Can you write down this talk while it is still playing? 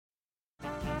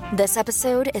This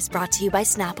episode is brought to you by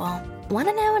Snapple. Want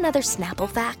to know another Snapple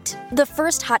fact? The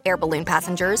first hot air balloon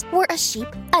passengers were a sheep,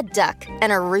 a duck,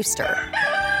 and a rooster.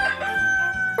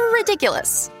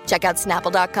 Ridiculous. Check out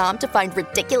Snapple.com to find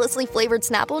ridiculously flavored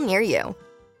Snapple near you.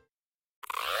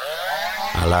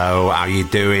 Hello, how you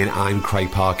doing? I'm Craig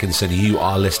Parkinson. You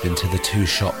are listening to the Two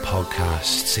Shot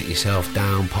Podcast. Sit yourself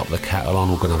down, pop the kettle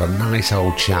on. We're going to have a nice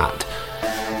old chat.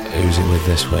 Who's it with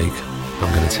this week?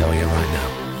 I'm going to tell you right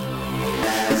now.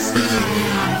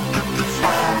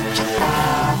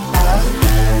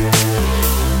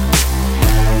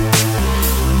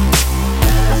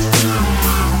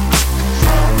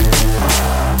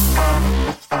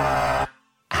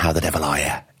 How the devil are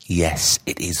you? Yes,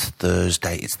 it is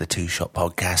Thursday. It's the Two Shot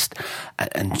Podcast.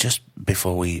 And just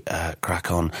before we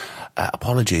crack on,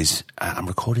 apologies. I'm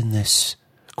recording this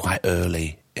quite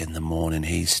early in the morning.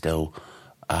 He's still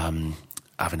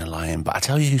having a lie-in. But I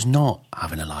tell you who's not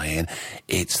having a lie-in.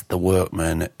 It's the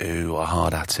workmen who are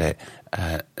hard at it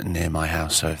near my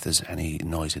house. So if there's any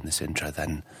noise in this intro,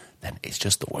 then it's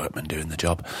just the workmen doing the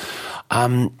job.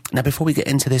 Now, before we get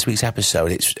into this week's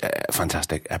episode, it's a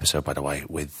fantastic episode, by the way,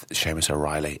 with Seamus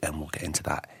O'Reilly, and we'll get into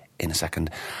that in a second.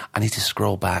 I need to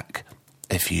scroll back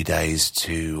a few days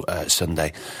to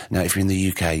Sunday. Now, if you're in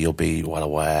the UK, you'll be well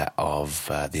aware of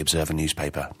the Observer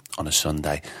newspaper on a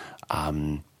Sunday.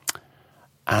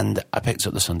 And I picked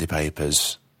up the Sunday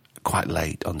papers quite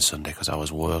late on Sunday because I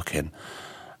was working.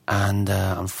 And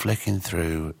I'm flicking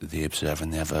through the Observer,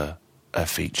 and they have a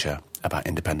feature about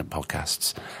independent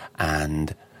podcasts.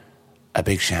 And a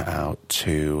big shout out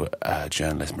to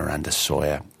journalist Miranda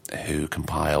Sawyer, who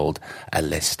compiled a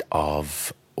list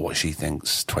of what she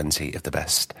thinks 20 of the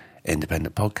best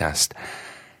independent podcasts.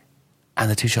 And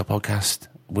the Two Shot Podcast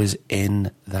was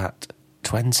in that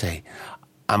 20.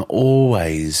 I'm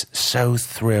always so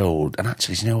thrilled, and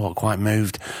actually, you know what, quite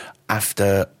moved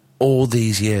after all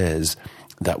these years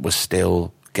that we're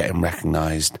still getting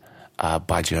recognised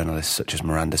by journalists such as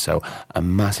Miranda. So a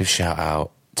massive shout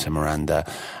out to Miranda,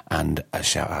 and a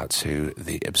shout out to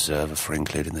the Observer for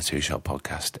including the Two Shot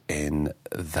Podcast in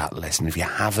that list. And if you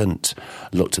haven't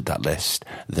looked at that list,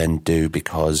 then do,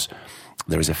 because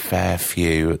there is a fair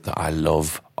few that I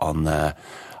love on there.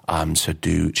 So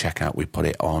do check out. We put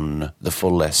it on the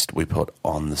full list. We put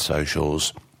on the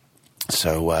socials.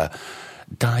 So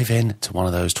dive in to one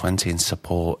of those 20 and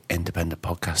support independent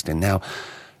podcasting. Now,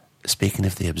 speaking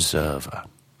of the Observer,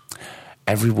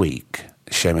 every week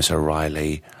Seamus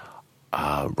O'Reilly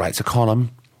writes a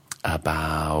column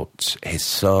about his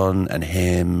son and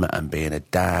him and being a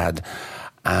dad,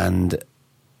 and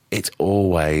it's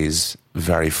always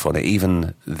very funny.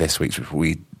 Even this week's, which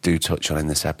we do touch on in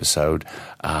this episode,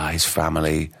 his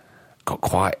family got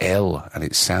quite ill and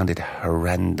it sounded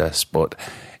horrendous, but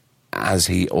as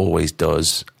he always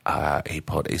does, he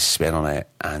put his spin on it,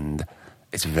 and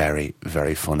it's very,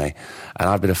 very funny. And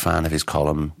I've been a fan of his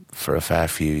column for a fair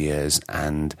few years,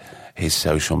 and his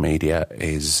social media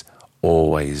is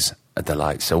always a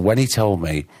delight. So when he told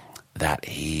me that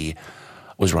he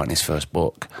was writing his first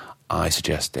book, I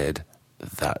suggested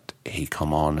that he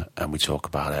come on and we talk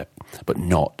about it, but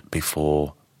not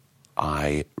before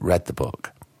I read the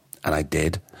book. And I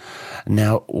did.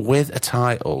 Now, with a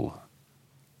title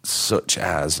such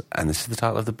as, and this is the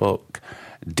title of the book,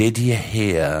 Did You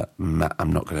Hear... I'm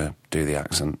not going to do the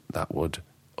accent. That would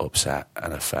upset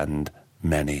and offend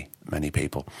many, many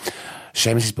people.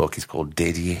 Seamus's book is called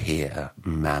Did You Hear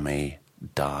Mammy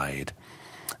Died?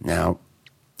 Now,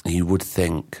 you would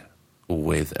think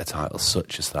with a title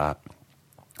such as that,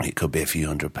 it could be a few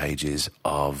hundred pages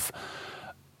of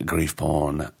grief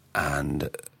porn and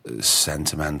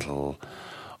sentimental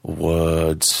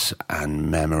words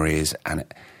and memories, and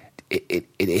it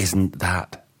isn't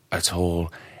that at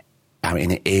all. I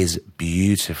mean, it is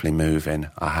beautifully moving,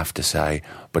 I have to say,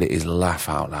 but it is laugh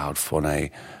out loud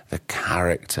funny. The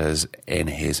characters in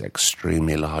his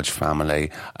extremely large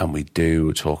family, and we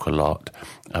do talk a lot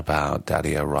about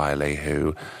Daddy O'Reilly,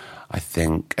 who I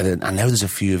think, and I know there's a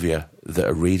few of you that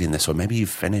are reading this, or maybe you've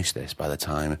finished this by the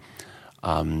time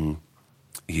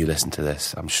you listen to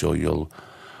this. I'm sure you'll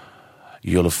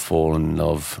have fallen in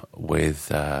love with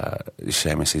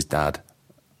Seamus's dad,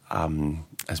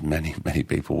 as many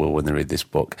people will when they read this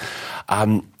book.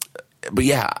 But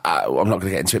yeah, I'm not going to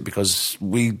get into it because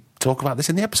we talk about this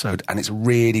in the episode, and it's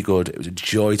really good. It was a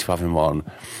joy to have him on.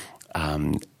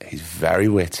 He's very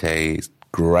witty, he's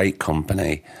great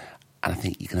company, and I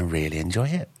think you're going to really enjoy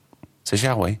it. So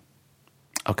shall we?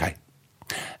 Okay.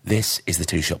 This is the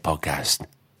Two Shot Podcast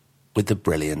with the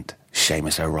brilliant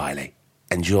Seamus O'Reilly.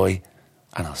 Enjoy,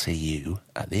 and I'll see you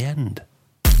at the end.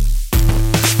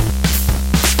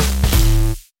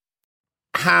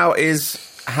 how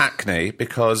is Hackney?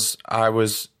 Because I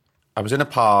was in a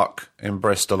park in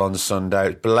Bristol on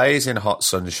Sunday, blazing hot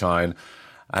sunshine,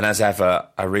 and as ever,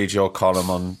 I read your column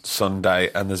on Sunday,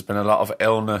 and there's been a lot of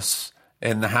illness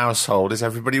in the household. Is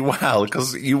everybody well?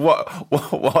 Because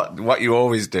what you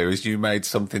always do is you made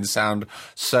something sound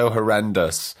so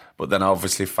horrendous, but then I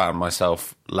obviously found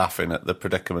myself laughing at the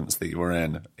predicaments that you were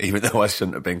in, even though I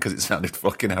shouldn't have been, because it sounded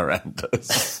fucking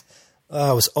horrendous.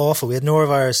 Oh, it was awful. We had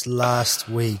norovirus last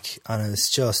week, and it was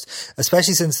just,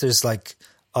 especially since there's like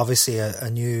obviously a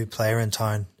new player in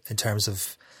town in terms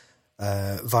of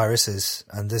viruses,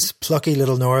 and this plucky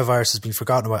little norovirus has been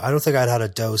forgotten about. I don't think I'd had a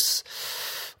dose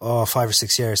 5 or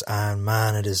 6 years, and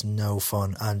man, it is no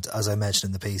fun. And as I mentioned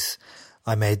in the piece,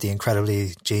 I made the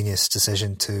incredibly genius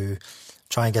decision to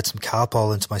try and get some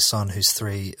Calpol into my son, who's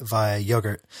 3, via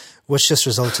yogurt, which just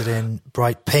resulted in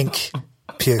bright pink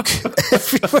puke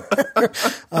everywhere.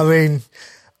 I mean,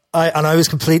 I was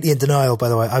completely in denial, by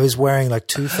the way. I was wearing like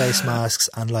 2 face masks,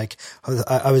 and like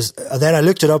I was, and then I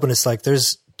looked it up, and it's like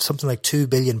there's something like 2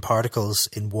 billion particles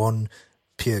in one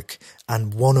puke,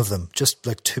 and one of them, just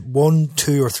like 2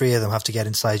 or 3 of them have to get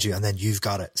inside you, and then you've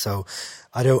got it. So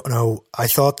I don't know. I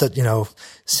thought that,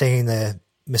 singing the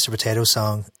Mr. Potato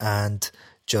song and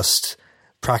just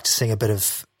practicing a bit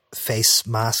of face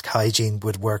mask hygiene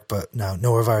would work, but no,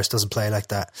 norovirus doesn't play like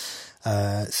that.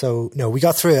 So no, we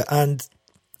got through it. And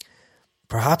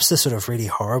perhaps the sort of really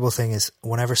horrible thing is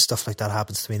whenever stuff like that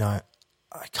happens to me now,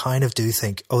 I kind of do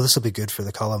think, this will be good for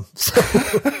the column. So,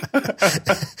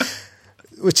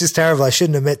 which is terrible. I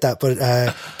shouldn't admit that, but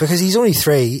because he's only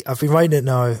 3, I've been writing it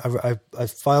now. I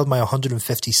filed my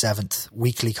 157th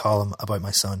weekly column about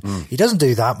my son. He doesn't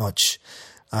do that much,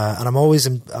 and I'm always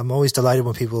delighted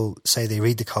when people say they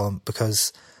read the column,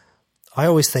 because I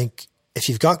always think if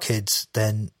you've got kids,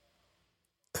 then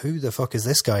who the fuck is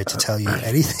this guy to tell you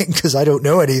anything? Because I don't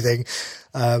know anything.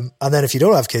 And then if you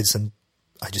don't have kids, then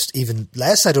I just even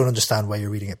less. I don't understand why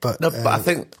you're reading it. But I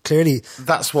think clearly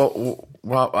that's what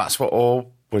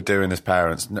all we're doing as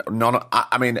parents.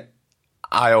 I mean,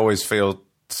 I always feel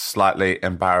slightly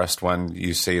embarrassed when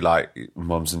you see like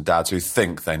mums and dads who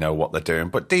think they know what they're doing,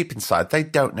 but deep inside they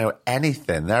don't know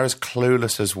anything. They're as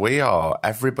clueless as we are.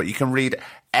 Everybody, you can read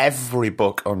every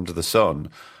book under the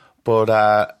sun, but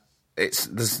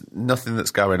there's nothing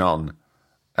that's going on.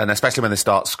 And especially when they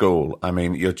start school, I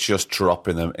mean, you're just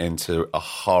dropping them into a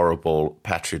horrible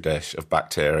petri dish of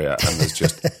bacteria, and there's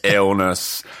just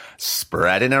illness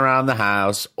spreading around the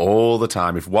house all the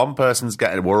time. If one person's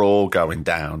getting it, we're all going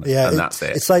down, and that's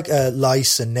it. It's like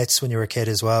lice and nits when you were a kid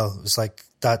as well. It was like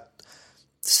that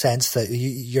sense that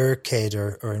your kid,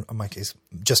 or in my case,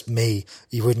 just me,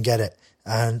 you wouldn't get it.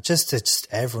 And just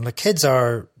everyone, the kids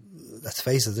are, let's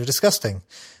face it, they're disgusting.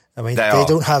 I mean, they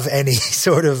don't have any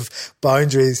sort of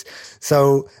boundaries.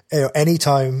 So,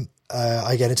 anytime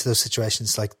I get into those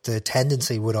situations, like the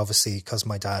tendency would obviously, because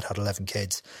my dad had 11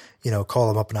 kids, call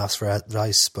him up and ask for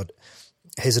advice. But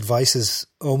his advice is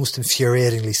almost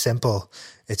infuriatingly simple.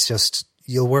 It's just,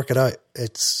 you'll work it out.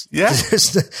 It's,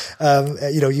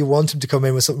 you want him to come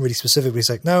in with something really specific, but he's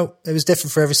like, no, it was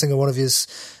different for every single one of yous.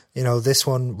 This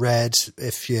one read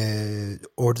if you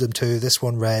ordered them to, this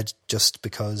one read just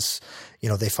because,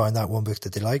 they found that one book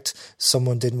that they liked.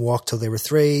 Someone didn't walk till they were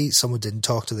 3. Someone didn't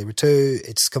talk till they were 2.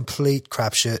 It's complete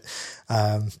crapshit.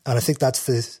 And I think that's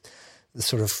the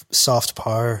sort of soft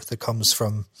power that comes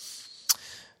from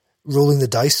rolling the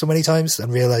dice so many times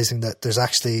and realizing that there's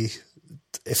actually,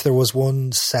 if there was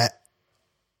one set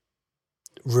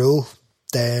rule,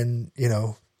 then,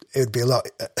 it'd be a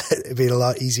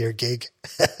lot easier gig.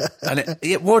 And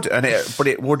it would, but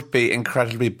it would be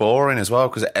incredibly boring as well,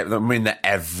 because I mean that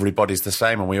everybody's the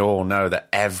same, and we all know that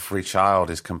every child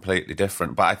is completely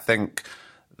different. But I think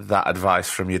that advice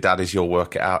from your dad is you'll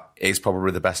work it out is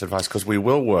probably the best advice, because we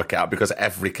will work it out, because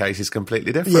every case is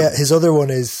completely different. Yeah, his other one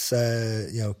is,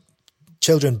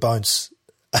 children bounce.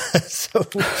 so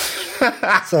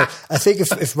I think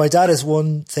if my dad has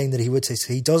one thing that he would say,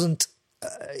 so he doesn't.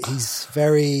 He loves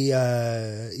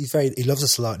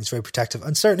us a lot, and he's very protective.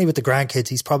 And certainly with the grandkids,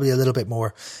 he's probably a little bit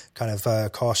more kind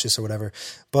of cautious or whatever.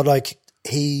 But like,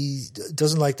 he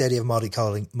doesn't like the idea of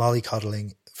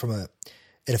mollycoddling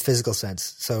in a physical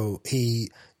sense. So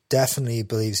he definitely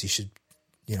believes you should,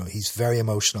 he's very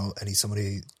emotional, and he's somebody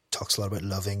who talks a lot about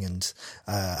loving and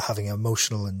having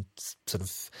emotional and sort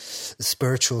of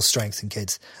spiritual strength in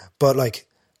kids. But like,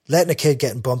 letting a kid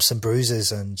getting bumps and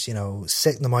bruises and,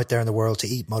 sitting them out there in the world to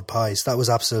eat mud pies, that was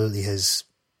absolutely his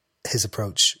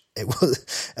approach. It was,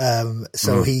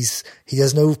 he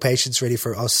has no patience really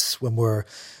for us when we're,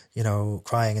 you know,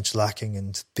 crying and shellacking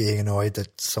and being annoyed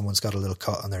that someone's got a little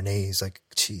cut on their knee. He's like,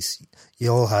 geez, you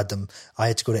all had them. I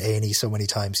had to go to A&E so many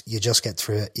times. You just get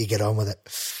through it. You get on with it.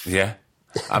 Yeah.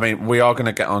 I mean, we are going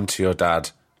to get on to your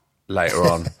dad later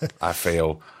on, I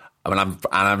feel. I mean,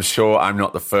 I'm sure I'm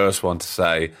not the first one to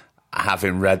say,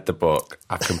 having read the book,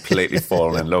 I've completely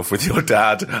fallen in love with your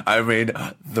dad. I mean,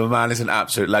 the man is an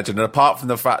absolute legend. And apart from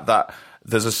the fact that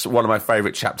there's one of my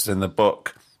favourite chapters in the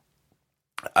book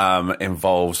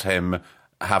involves him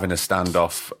having a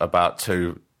standoff about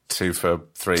two for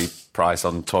three price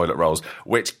on toilet rolls,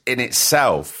 which in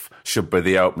itself should be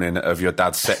the opening of your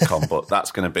dad's sitcom, but that's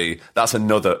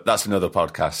another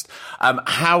podcast.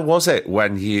 How was it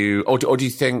when you, or do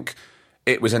you think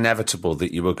it was inevitable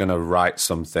that you were going to write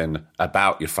something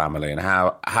about your family, and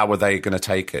how were they going to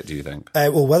take it, do you think?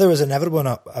 Well, whether it was inevitable or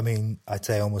not, I mean, I'd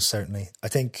say almost certainly. I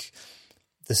think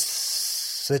the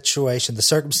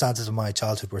circumstances of my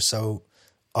childhood were so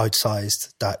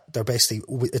outsized that they're basically,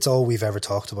 it's all we've ever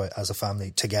talked about as a family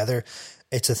together.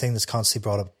 It's a thing that's constantly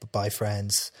brought up by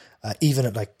friends. Even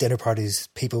at like dinner parties,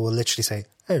 people will literally say,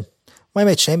 "Hey, my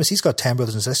mate Seamus, he's got 10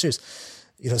 brothers and sisters."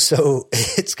 You know, so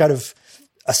it's kind of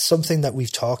something that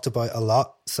we've talked about a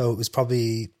lot. So it was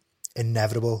probably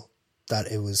inevitable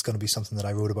that it was going to be something that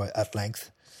I wrote about at length.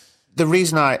 The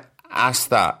reason I asked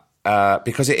that,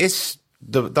 because it is,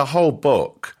 the whole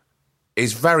book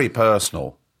is very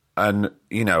personal, and,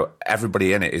 you know,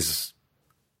 everybody in it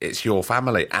it's your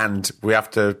family, and we have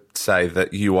to say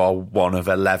that you are one of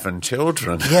 11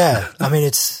 children. Yeah, I mean,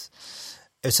 it's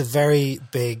a very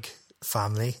big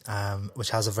family, which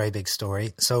has a very big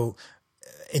story. So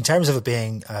in terms of it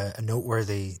being a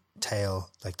noteworthy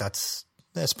tale, like that's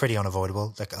pretty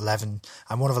unavoidable. Like 11,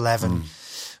 I'm one of 11.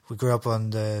 We grew up on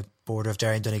the border of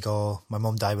Derry and Donegal. My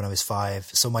mum died when I was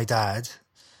 5. So my dad,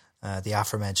 the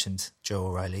aforementioned Joe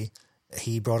O'Reilly,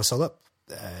 he brought us all up.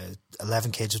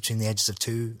 11 kids between the ages of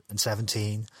 2 and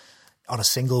 17 on a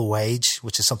single wage,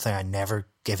 which is something I never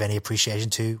gave any appreciation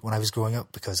to when I was growing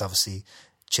up, because obviously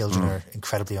children are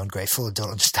incredibly ungrateful and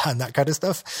don't understand that kind of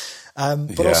stuff.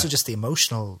 But also just the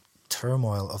emotional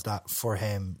turmoil of that for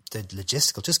him, the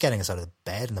logistical, just getting us out of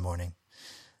bed in the morning.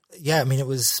 Yeah, I mean, it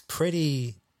was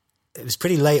pretty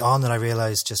late on that I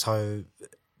realized just how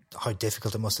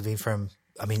difficult it must have been for him.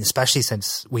 I mean, especially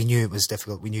since we knew it was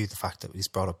difficult. We knew the fact that he's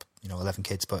brought up, 11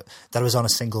 kids, but that it was on a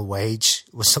single wage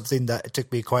was something that it took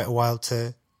me quite a while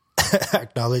to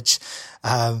acknowledge.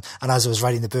 And as I was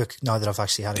writing the book, now that I've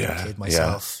actually had a kid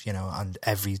myself, and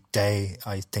every day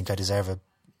I think I deserve a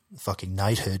fucking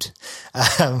knighthood.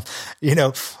 I'm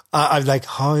like,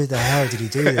 how the hell did he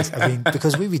do this? I mean,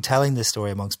 because we've been telling this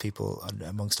story amongst people and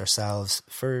amongst ourselves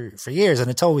for years,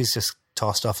 and it's always just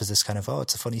tossed off as this kind of,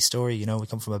 it's a funny story, we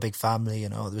come from a big family,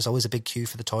 there's always a big queue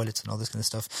for the toilets and all this kind of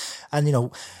stuff.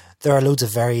 And, there are loads of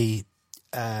very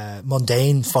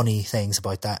mundane, funny things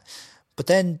about that. But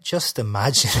then just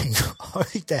imagining how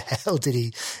the hell did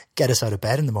he get us out of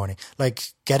bed in the morning? Like,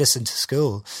 get us into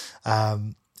school.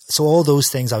 So all those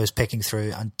things I was picking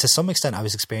through, and to some extent I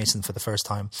was experiencing for the first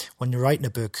time. When you're writing a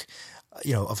book,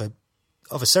 of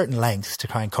a certain length to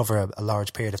try and cover a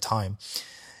large period of time,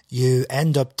 you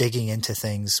end up digging into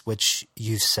things which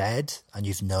you've said and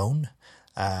you've known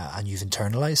and you've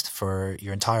internalized for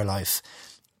your entire life,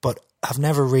 but have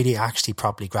never really actually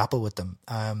properly grappled with them.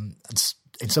 And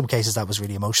in some cases that was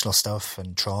really emotional stuff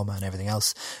and trauma and everything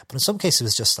else. But in some cases it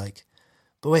was just like,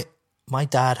 but wait, my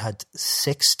dad had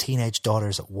 6 teenage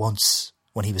daughters at once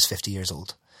when he was 50 years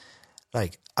old.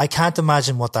 Like, I can't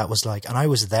imagine what that was like. And I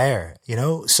was there,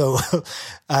 so,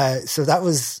 so that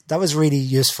was really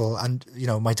useful. And,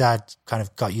 my dad kind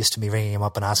of got used to me ringing him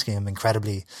up and asking him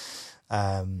incredibly,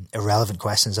 irrelevant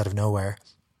questions out of nowhere.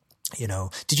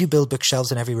 Did you build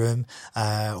bookshelves in every room?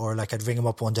 Or like I'd ring him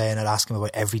up one day and I'd ask him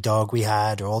about every dog we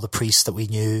had or all the priests that we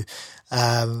knew.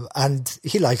 And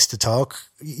he likes to talk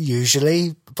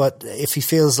usually, but if he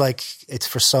feels like it's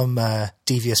for some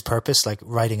devious purpose, like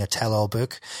writing a tell-all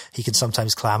book, he can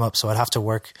sometimes clam up. So I'd have to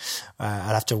work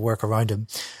around him.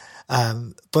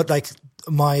 But like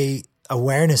my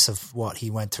awareness of what he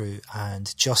went through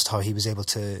and just how he was able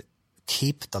to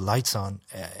keep the lights on,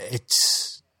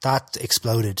 that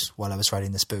exploded while I was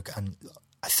writing this book. And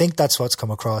I think that's what's come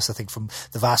across, I think, from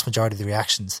the vast majority of the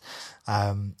reactions.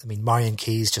 Marion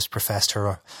Keyes just professed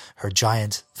her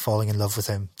giant falling in love with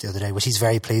him the other day, which he's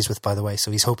very pleased with, by the way.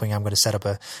 So he's hoping I'm going to set up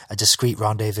a discreet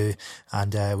rendezvous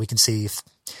and we can see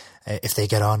if they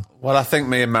get on. Well, I think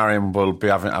me and Marion will be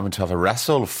having to have a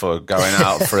wrestle for going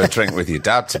out for a drink with your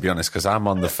dad, to be honest, because I'm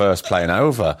on the first plane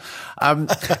over.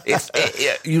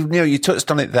 You touched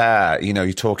on it there.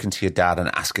 You're talking to your dad and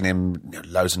asking him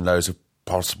loads and loads of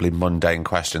possibly mundane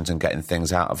questions and getting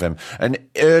things out of him. And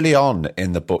early on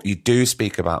in the book, you do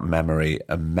speak about memory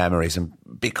and memories. And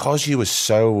because you were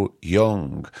so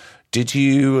young, did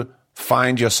you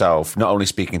find yourself not only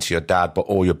speaking to your dad, but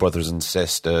all your brothers and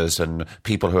sisters and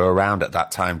people who were around at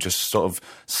that time, just sort of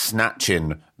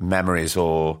snatching memories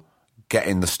or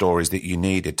getting the stories that you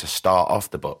needed to start off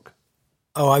the book?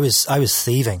 Oh, I was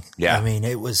thieving. Yeah. I mean,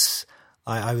 it was,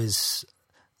 I was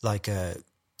like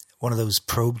one of those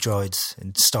probe droids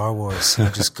in Star Wars,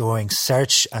 just going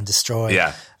search and destroy.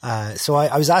 Yeah. So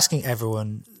I was asking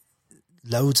everyone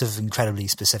loads of incredibly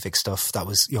specific stuff that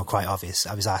was, quite obvious.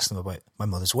 I was asking them about my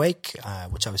mother's wake,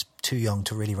 which I was too young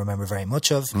to really remember very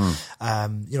much of.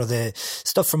 The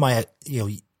stuff from my,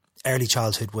 early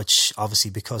childhood, which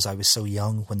obviously because I was so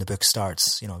young when the book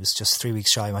starts, it was just 3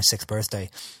 weeks shy of my 6th birthday.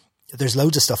 There's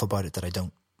loads of stuff about it that I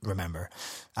don't remember.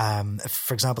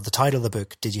 For example, the title of the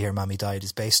book, Did You Hear Mommy Died,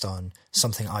 is based on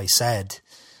something I said,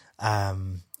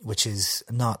 which is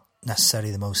not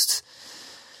necessarily the most...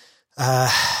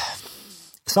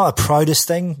 it's not the proudest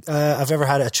thing I've ever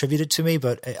had attributed to me,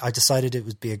 but I decided it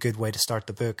would be a good way to start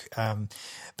the book.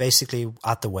 Basically,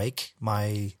 at the wake,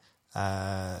 my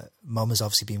mum has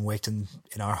obviously been waked in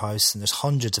our house, and there's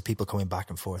hundreds of people coming back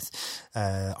and forth.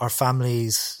 Our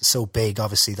family's so big,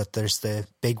 obviously, that there's the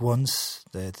big ones,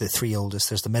 the 3 oldest,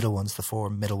 there's the middle ones, the 4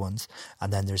 middle ones,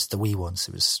 and then there's the wee ones.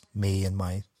 It was me and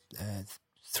my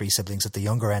 3 siblings at the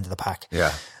younger end of the pack.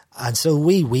 Yeah. And so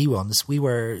we wee ones, we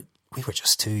were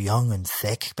just too young and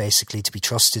thick, basically, to be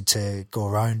trusted to go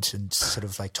around and sort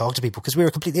of like talk to people, because we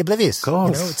were completely oblivious. Of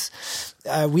course.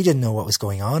 We didn't know what was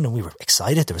going on, and we were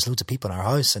excited. There was loads of people in our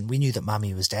house, and we knew that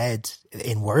Mammy was dead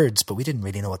in words, but we didn't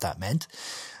really know what that meant.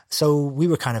 So we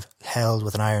were kind of held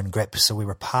with an iron grip. So we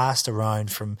were passed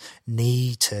around from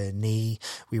knee to knee.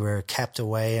 We were kept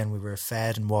away, and we were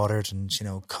fed and watered and,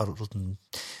 cuddled. And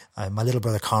my little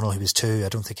brother Connell, who was 2, I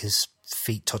don't think his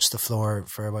feet touched the floor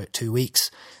for about 2 weeks.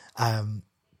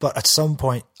 But at some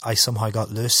point I somehow got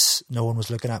loose. No one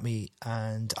was looking at me,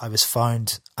 and I was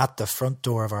found at the front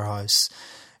door of our house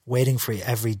waiting for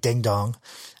every ding dong.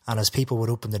 And as people would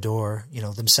open the door,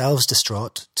 themselves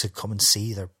distraught to come and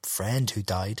see their friend who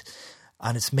died.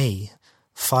 And it's me,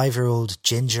 5-year-old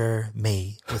ginger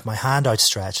me, with my hand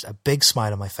outstretched, a big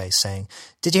smile on my face, saying,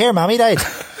 "Did you hear Mammy died?"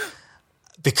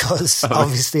 Because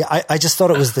obviously I just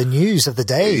thought it was the news of the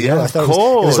day. Yeah, I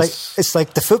thought it was like, it's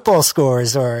like the football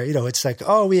scores, or, it's like,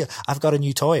 I've got a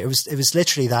new toy. It was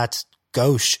literally that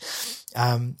gauche.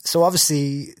 So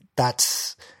obviously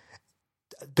that's,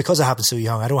 because it happened so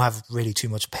young, I don't have really too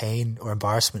much pain or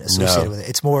embarrassment associated with it.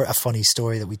 It's more a funny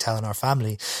story that we tell in our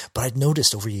family. But I'd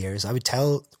noticed over years,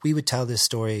 we would tell this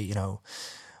story,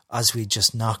 as we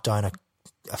just knocked down a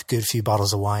good few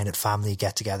bottles of wine at family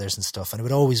get-togethers and stuff, and it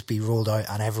would always be rolled out,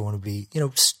 and everyone would be,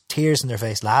 tears in their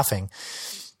face, laughing.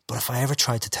 But if I ever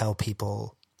tried to tell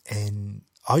people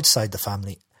outside the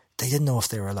family, they didn't know if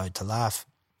they were allowed to laugh.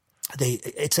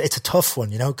 It's a tough one,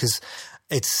 because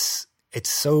it's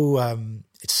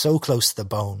so close to the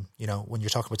bone, when you're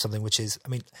talking about something which is,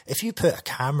 if you put a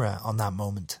camera on that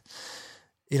moment,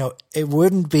 it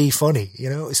wouldn't be funny,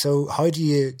 So how do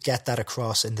you get that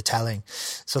across in the telling?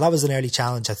 So that was an early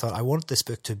challenge. I thought I wanted this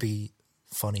book to be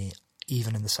funny,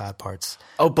 even in the sad parts.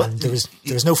 Oh, but and there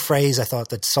was no phrase, I thought,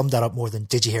 that summed that up more than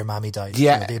 "Did you hear Mammy died?"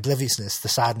 Yeah, the obliviousness, the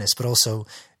sadness, but also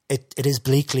it is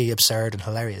bleakly absurd and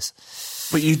hilarious.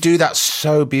 But you do that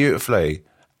so beautifully,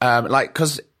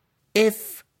 because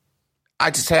if I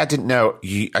just say I didn't know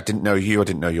you, I didn't know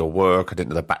your work, I didn't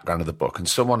know the background of the book, and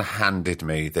someone handed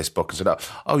me this book and said,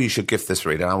 "Oh, you should give this a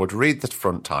read," and I would read the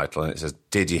front title and it says,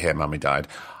 "Did you hear Mammy died?"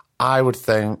 I would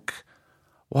think,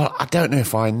 well, I don't know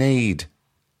if I need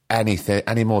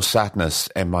any more sadness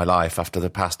in my life after the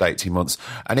past 18 months.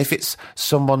 And if it's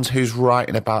someone who's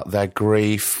writing about their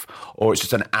grief, or it's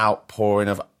just an outpouring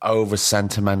of over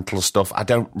sentimental stuff, I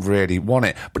don't really want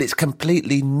it. But it's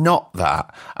completely not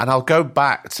that. And I'll go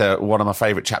back to one of my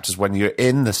favourite chapters when you're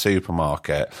in the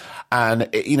supermarket, and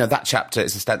that chapter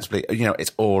is ostensibly,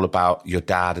 it's all about your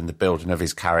dad and the building of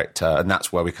his character, and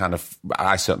that's where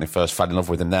I certainly first fell in love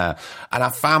with him there. And I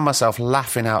found myself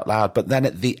laughing out loud, but then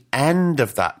at the end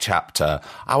of that chapter,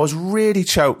 I was really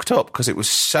choked up because it was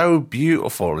so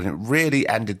beautiful, and it really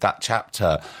ended that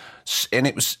chapter, and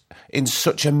it was in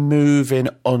such a moving,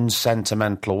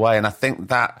 unsentimental way. And I think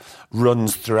that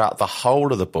runs throughout the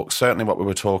whole of the book. Certainly what we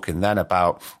were talking then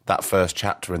about that first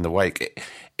chapter in The Wake.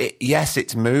 Yes,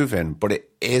 it's moving, but it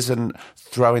isn't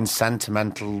throwing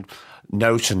sentimental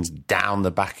notions down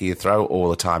the back of your throat all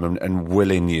the time and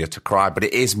willing you to cry. But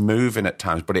it is moving at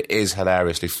times, but it is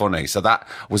hilariously funny. So that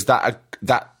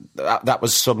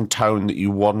was some tone that you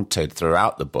wanted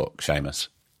throughout the book, Seamus.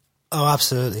 Oh,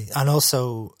 absolutely. And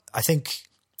also, I think,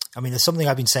 it's something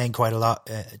I've been saying quite a lot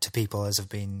to people as I've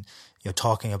been,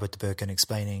 talking about the book and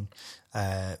explaining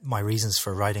my reasons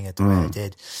for writing it the way I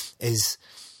did is,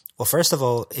 well, first of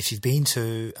all, if you've been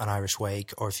to an Irish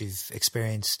wake or if you've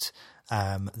experienced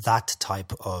that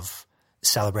type of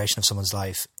celebration of someone's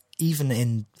life, even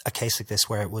in a case like this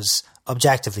where it was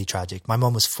objectively tragic. My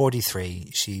mum was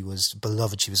 43. She was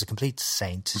beloved. She was a complete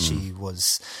saint. She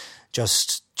was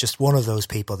just one of those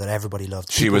people that everybody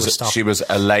loved. She was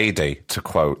a lady, to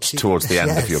quote towards the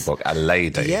end of your book, a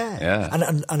lady. Yeah.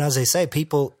 And as I say,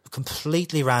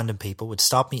 completely random people would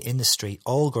stop me in the street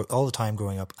all the time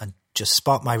growing up and just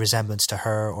spot my resemblance to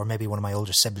her or maybe one of my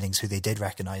older siblings who they did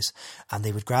recognize. And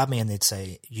they would grab me and they'd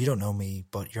say, you don't know me,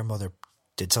 but your mother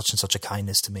did such and such a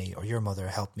kindness to me, or your mother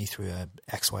helped me through a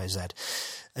X, Y, Z.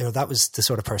 That was the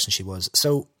sort of person she was.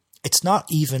 So it's not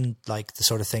even like the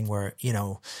sort of thing where,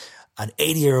 an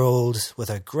 80-year-old with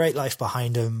a great life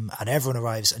behind him and everyone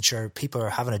arrives and sure, people are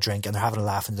having a drink and they're having a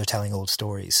laugh and they're telling old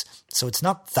stories. So it's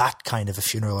not that kind of a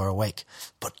funeral or a wake.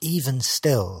 But even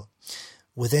still,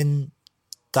 within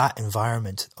that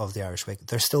environment of the Irish wake,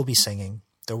 there'll still be singing.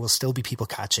 There will still be people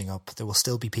catching up. There will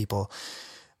still be people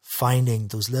finding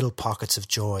those little pockets of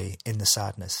joy in the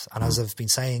sadness. And as I've been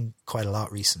saying quite a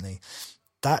lot recently,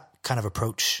 that kind of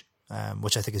approach,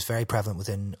 which I think is very prevalent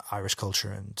within Irish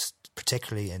culture and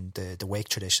particularly in the wake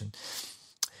tradition,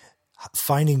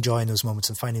 finding joy in those moments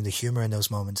and finding the humour in those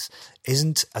moments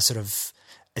isn't a sort of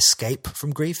escape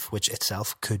from grief, which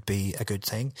itself could be a good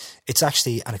thing. It's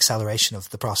actually an acceleration of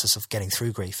the process of getting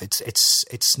through grief.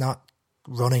 It's not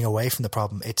running away from the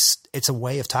problem. It's a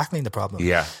way of tackling the problem.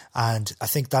 Yeah. And I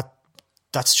think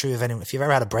that's true of anyone. If you've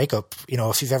ever had a breakup,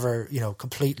 if you've ever,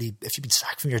 if you've been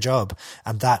sacked from your job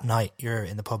and that night you're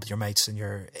in the pub with your mates and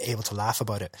you're able to laugh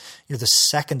about it, the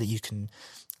second that you can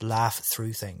laugh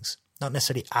through things, not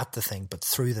necessarily at the thing, but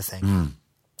through the thing.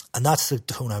 And that's the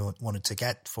tone I wanted to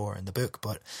get for in the book.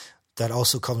 But that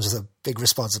also comes with a big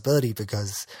responsibility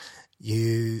because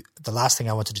the last thing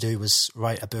I wanted to do was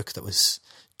write a book that was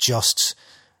just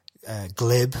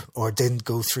glib or didn't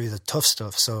go through the tough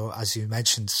stuff. So as you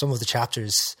mentioned, some of the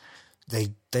chapters,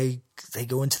 they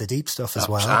go into the deep stuff as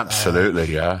well.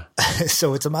 Absolutely, yeah.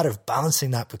 So it's a matter of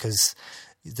balancing that because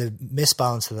the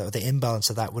misbalance of that, the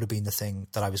imbalance of that would have been the thing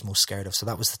that I was most scared of. So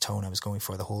that was the tone I was going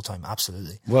for the whole time.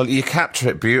 Absolutely. Well, you capture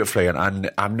it beautifully,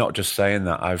 and I'm not just saying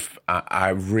that. I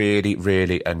really,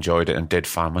 really enjoyed it and did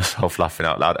find myself laughing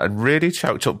out loud and really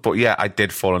choked up. But yeah, I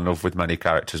did fall in love with many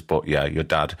characters. But yeah, your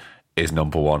dad is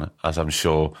number one, as I'm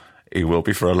sure he will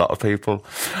be for a lot of people.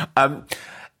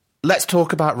 Let's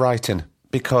talk about writing,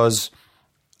 because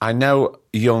I know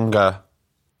younger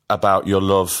about your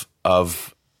love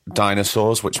of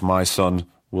dinosaurs, which my son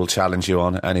will challenge you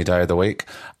on any day of the week,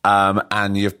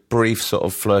 and your brief sort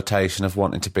of flirtation of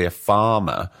wanting to be a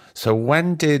farmer. So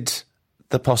when did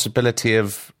the possibility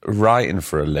of writing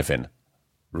for a living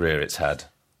rear its head?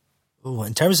 Oh,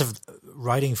 in terms of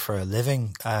writing for a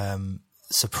living,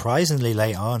 surprisingly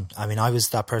late on. I was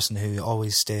that person who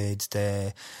always did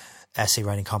the essay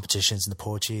writing competitions and the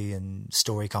poetry and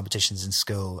story competitions in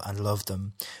school and loved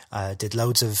them. Did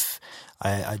loads of,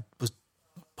 I was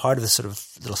part of this sort of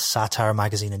little satire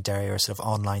magazine in Derry, or sort of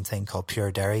online thing called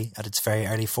Pure Derry at its very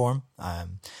early form. I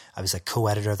was like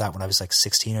co-editor of that when I was like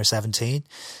 16 or 17.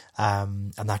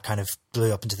 And that kind of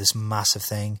blew up into this massive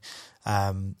thing.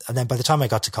 And then by the time I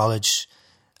got to college,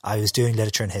 I was doing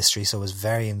literature and history, so I was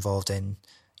very involved in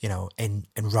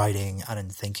writing and in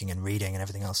thinking and reading and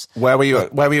everything else. Where were you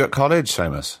at college,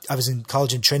 Seamus? I was in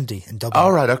college in Trinity in Dublin. Oh,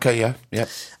 right, okay, yeah.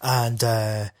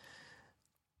 And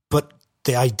but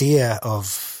the idea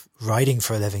of writing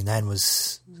for a living then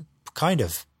was kind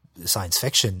of science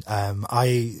fiction.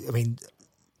 I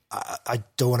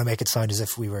don't want to make it sound as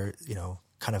if we were,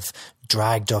 kind of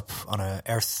dragged up on a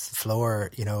earth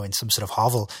floor, in some sort of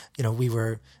hovel.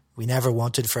 We never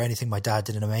wanted for anything. My dad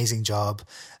did an amazing job.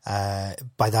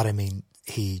 By that, I mean,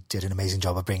 he did an amazing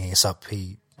job of bringing us up.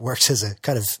 He worked as a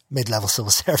kind of mid-level civil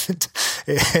servant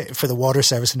for the water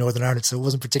service in Northern Ireland, so it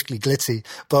wasn't particularly glitzy,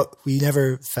 but we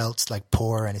never felt like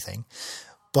poor or anything.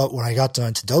 But when I got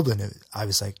down to Dublin, I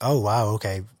was like, oh, wow,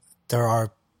 okay,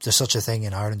 there's such a thing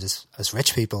in Ireland as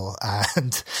rich people.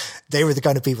 And they were the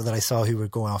kind of people that I saw who were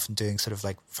going off and doing sort of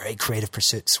like very creative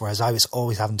pursuits, whereas I was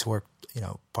always having to work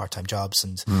part-time jobs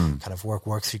and kind of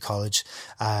work through college.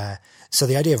 So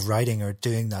the idea of writing or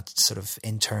doing that sort of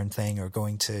intern thing or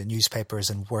going to newspapers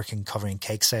and working, covering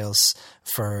cake sales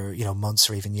for, months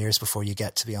or even years before you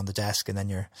get to be on the desk, and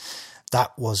then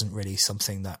that wasn't really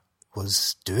something that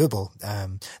was doable.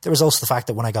 There was also the fact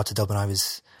that when I got to Dublin, I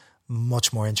was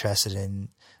much more interested in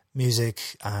music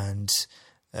and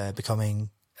becoming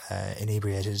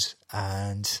inebriated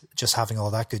and just having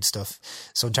all that good stuff.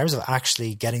 So in terms of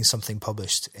actually getting something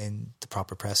published in the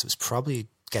proper press, it was probably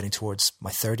getting towards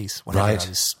my 30s whenever I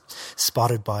was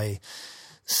spotted by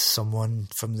someone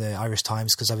from the Irish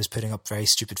Times because I was putting up very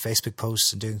stupid Facebook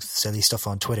posts and doing silly stuff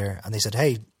on Twitter, and they said,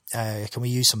 hey, can we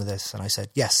use some of this? And I said,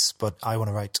 yes, but I want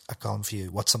to write a column for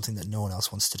you. What's something that no one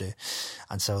else wants to do?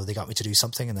 And so they got me to do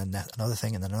something, and then another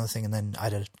thing, and then another thing. And then I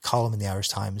had a column in the Irish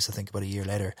Times, I think about a year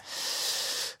later,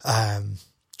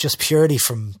 just purely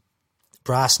from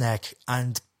brass neck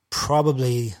and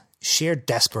probably sheer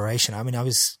desperation. I mean, I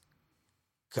was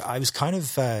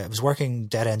working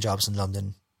dead end jobs in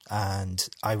London, and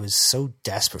I was so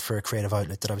desperate for a creative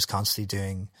outlet that I was constantly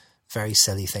doing very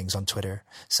silly things on Twitter.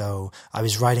 So I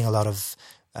was writing a lot of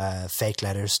fake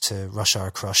letters to Rush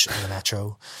Hour Crush in the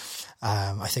Metro.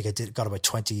 I think I got about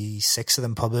 26 of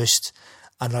them published,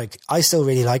 and I still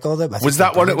really like all of them. Was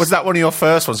that one of your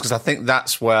first ones? Because I think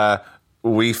that's where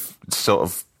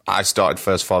I started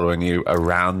first following you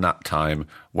around that time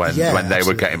when they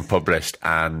were getting published,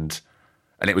 and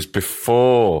it was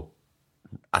before.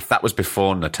 That was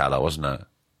before Nutella, wasn't it?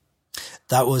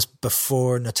 That was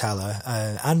before Nutella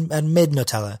and mid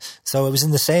Nutella, so it was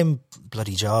in the same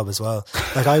bloody job as well.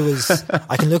 I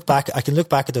can look back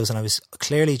at those, and I was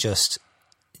clearly just,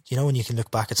 when you can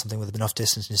look back at something with enough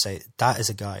distance and you say that is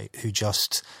a guy who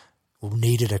just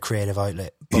needed a creative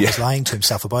outlet, but was lying to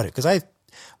himself about it. Because I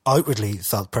outwardly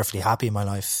felt perfectly happy in my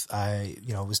life. I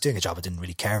was doing a job I didn't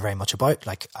really care very much about.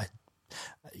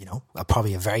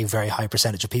 Probably a very, very high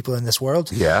percentage of people in this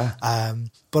world. Yeah.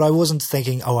 But I wasn't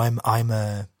thinking, I'm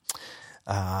a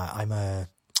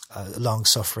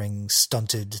long-suffering,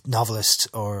 stunted novelist,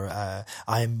 or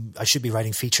I should be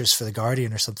writing features for The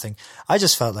Guardian or something. I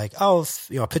just felt like, I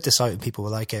put this out and people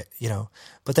will like it,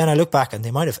 But then I look back and the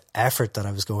amount of effort that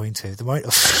I was going to, the amount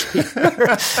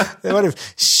of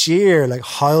sheer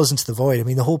howls into the void. I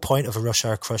mean, the whole point of a Rush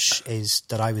Hour Crush is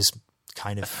that I was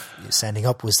kind of sending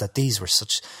up was that these were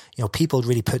such, people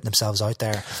really putting themselves out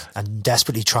there and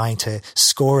desperately trying to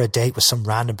score a date with some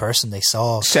random person they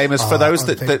saw. Seamus, for those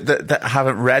that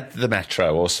haven't read the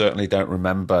Metro or certainly don't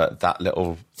remember that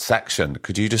little section,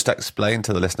 could you just explain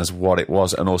to the listeners what it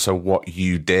was and also what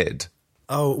you did?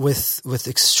 Oh, with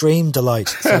extreme delight.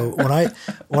 So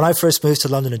when I first moved to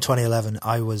London in 2011,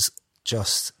 I was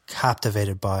just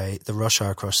captivated by the Rush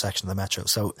Hour Crush section of the Metro.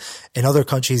 So in other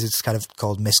countries, it's kind of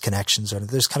called Misconnections, or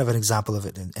there's kind of an example of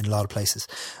it in a lot of places.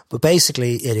 But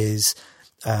basically, it is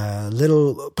a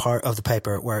little part of the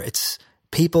paper where it's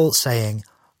people saying,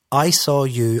 I saw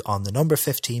you on the number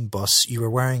 15 bus. You were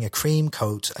wearing a cream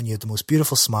coat and you had the most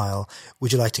beautiful smile.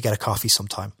 Would you like to get a coffee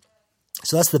sometime?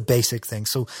 So that's the basic thing.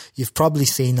 So you've probably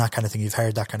seen that kind of thing. You've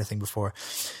heard that kind of thing before.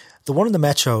 The one in the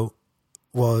Metro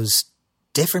was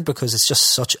different because it's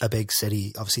just such a big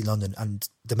city, obviously London, and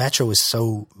the Metro is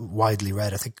so widely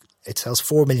read. I think it sells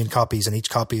 4 million copies, and each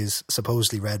copy is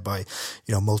supposedly read by,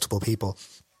 multiple people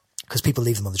because people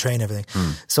leave them on the train and everything.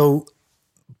 So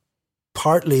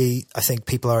partly I think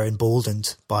people are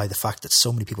emboldened by the fact that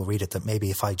so many people read it that maybe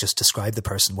if I just describe the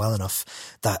person well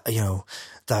enough that,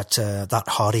 that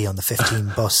hottie on the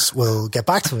 15 bus will get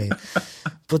back to me.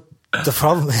 But the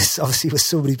problem is, obviously, with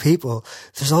so many people,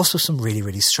 there's also some really,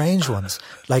 really strange ones.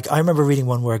 I remember reading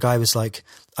one where a guy was like,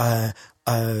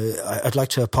 I'd like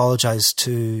to apologize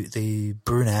to the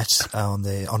brunette on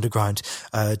the Underground,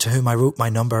 to whom I wrote my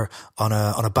number on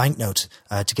a banknote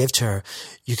to give to her.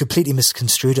 You completely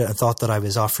misconstrued it and thought that I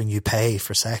was offering you pay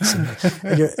for sex.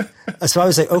 So I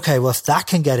was like, okay, well, if that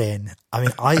can get in, I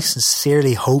mean, I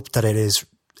sincerely hope that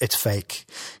it's fake,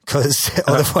 because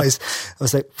otherwise I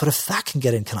was like, but if that can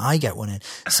get in, can I get one in?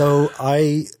 So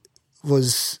I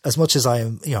was, as much as I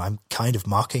am, I'm kind of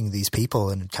mocking these people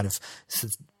and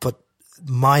but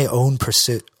my own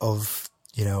pursuit of,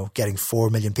 getting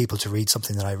 4 million people to read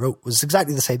something that I wrote was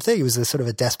exactly the same thing. It was a sort of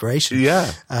a desperation,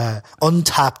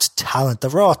 untapped talent, the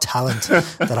raw talent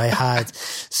that I had.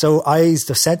 So I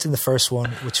sent in the first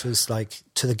one, which was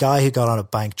to the guy who got on a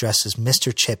bank dressed as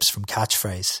Mr. Chips from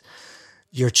Catchphrase.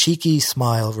 Your cheeky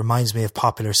smile reminds me of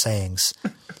popular sayings.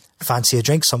 Fancy a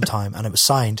drink sometime? And it was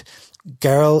signed,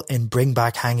 Girl in Bring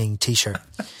Back Hanging T-shirt.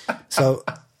 So,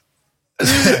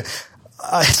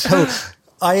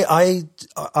 I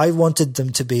wanted them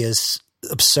to be as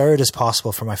absurd as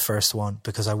possible for my first one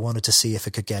because I wanted to see if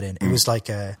it could get in. It was like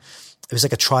a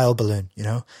trial balloon, you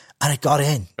know, and it got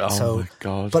in. Oh my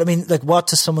God. But I mean, like, what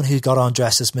does someone who got on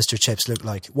dressed as Mr. Chips look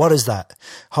like? What is that?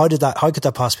 How could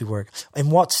that possibly work? In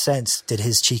what sense did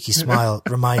his cheeky smile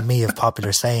remind me of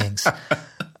popular sayings?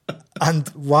 And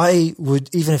why would,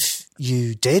 even if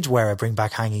you did wear a Bring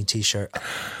Back Hanging t-shirt,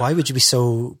 why would you be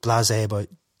so blasé about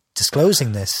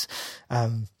disclosing this?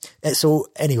 So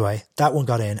anyway, that one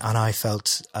got in and I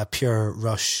felt a pure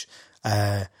rush.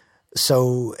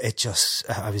 So it just,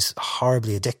 I was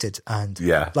horribly addicted. And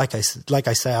like I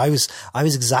say, I was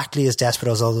exactly as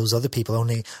desperate as all those other people,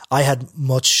 only I had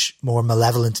much more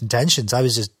malevolent intentions. I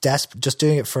was just just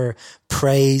doing it for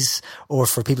praise or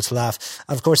for people to laugh.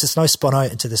 And of course, it's now spun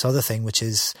out into this other thing, which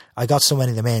is I got so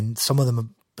many of them in. Some of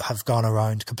them have gone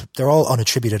around. They're all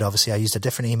unattributed, obviously. I used a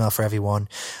different email for everyone.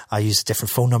 I used a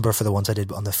different phone number for the ones I did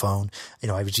on the phone. You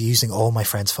know, I was using all my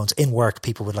friends' phones. In work,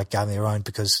 people would like gather me around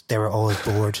because they were all as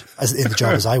bored in the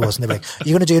job as I was. And they'd be like, are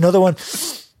you going to do another one?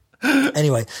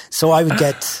 Anyway, so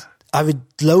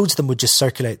loads of them would just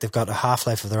circulate. They've got a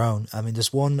half-life of their own. I mean,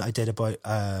 there's one I did about,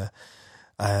 to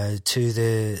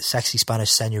the sexy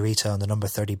Spanish senorita on the number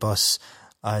 30 bus.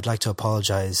 I'd like to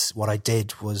apologize. What I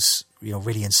did was, you know,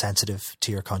 really insensitive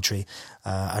to your country.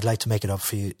 I'd like to make it up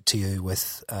to you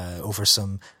with over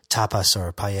some tapas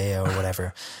or paella or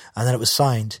whatever. And then it was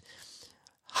signed,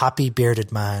 happy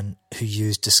bearded man who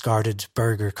used discarded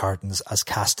burger cartons as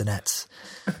castanets.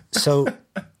 So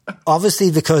obviously,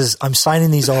 because I'm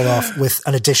signing these all off with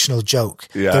an additional joke,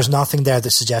 there's nothing there that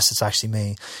suggests it's actually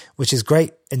me, which is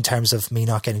great in terms of me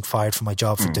not getting fired from my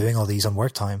job for doing all these on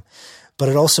work time. But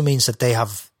it also means that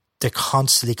they're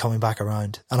constantly coming back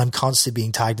around and I'm constantly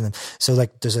being tagged in them. So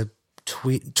like there's a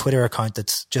Twitter account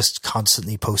that's just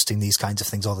constantly posting these kinds of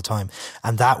things all the time.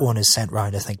 And that one is sent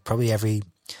round, I think, probably every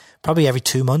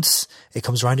 2 months. It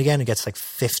comes around again and gets like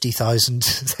 50,000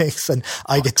 things. And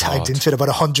I get tagged into it about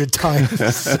 100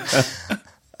 times.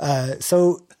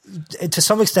 So to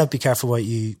some extent, be careful what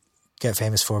you get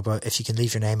famous for, but if you can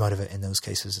leave your name out of it in those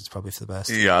cases, it's probably for the best.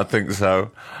 Yeah, I think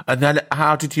so. And then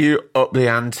how did you up the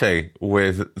ante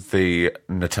with the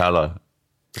Nutella?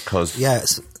 Because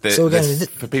so again,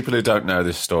 for people who don't know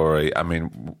this story, I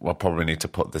mean, we'll probably need to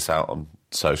put this out on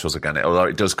socials again, although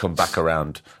it does come back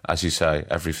around, as you say,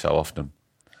 every so often.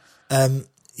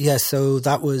 So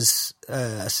that was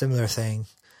a similar thing.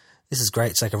 This is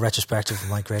great. It's like a retrospective of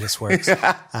my greatest works.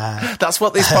 That's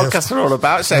what these podcasts are all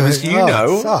about, Seamus. You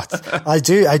know. I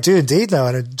do indeed know.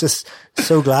 And I'm just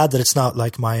so glad that it's not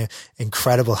like my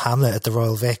incredible Hamlet at the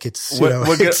Royal Vic. We're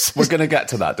going to get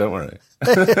to that. Don't worry.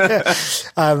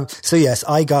 So yes,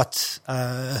 I got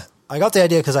the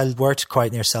idea because I worked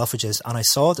quite near Selfridges and I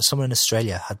saw that someone in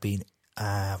Australia had been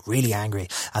really angry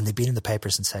and they'd been in the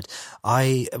papers and said,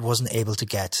 I wasn't able to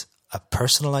get a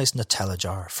personalized Nutella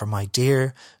jar for my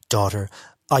dear daughter,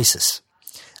 Isis.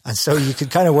 And so you could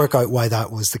kind of work out why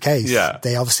that was the case. Yeah.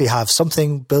 They obviously have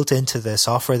something built into the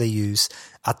software they use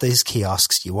at these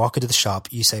kiosks. You walk into the shop,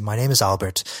 you say, my name is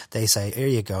Albert. They say, here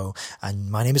you go. And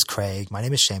my name is Craig. My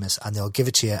name is Seamus. And they'll give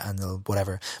it to you and they'll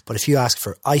whatever. But if you ask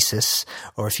for ISIS,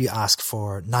 or if you ask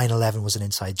for 9/11 was an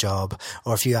inside job,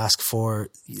 or if you ask for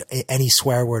any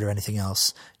swear word or anything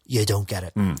else, you don't get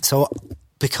it. So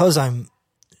because I'm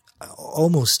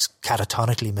almost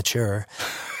catatonically mature,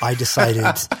 I decided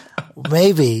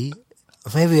maybe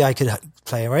I could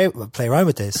play around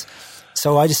with this.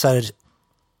 So I decided,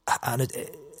 and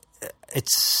it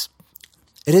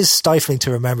is stifling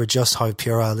to remember just how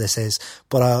puerile this is,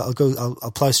 but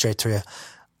I'll plow straight through it.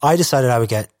 I decided I would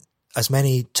get as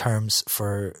many terms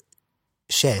for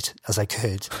shit as I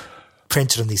could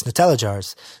printed on these Nutella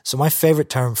jars. So my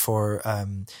favorite term for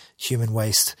human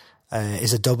waste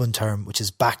is a Dublin term, which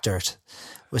is backdirt,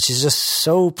 which is just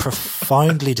so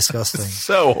profoundly disgusting.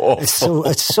 So awful.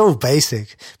 It's so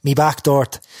basic. Me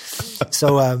backdirt.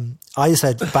 So I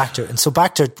said backdirt, and so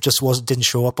backdirt just didn't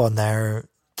show up on their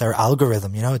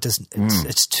algorithm. You know, it doesn't.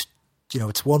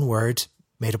 It's one word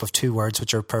made up of two words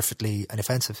which are perfectly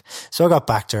inoffensive. So I got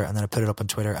backdirt, and then I put it up on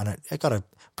Twitter, and I got a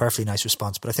perfectly nice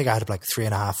response, but I think I had like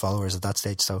 3.5 followers at that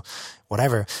stage, so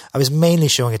whatever. I was mainly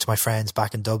showing it to my friends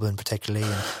back in Dublin particularly,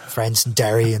 and friends in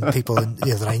Derry and people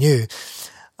that I knew,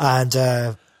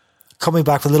 and coming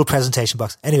back with a little presentation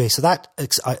box. Anyway, so that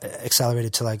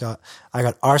accelerated till I got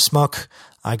arsemuck,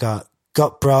 I got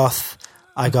gut broth,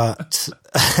 I got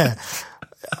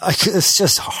it's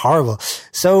just horrible.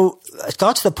 So it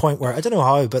got to the point where, I don't know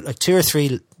how, but like 2 or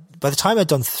 3, by the time I'd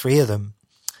done 3 of them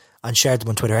and shared them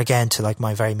on Twitter, again, to like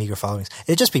my very meager followings,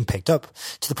 it had just been picked up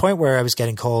to the point where I was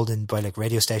getting called in by like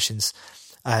radio stations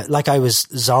like I was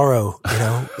Zorro,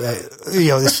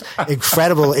 this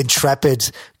incredible,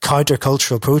 intrepid,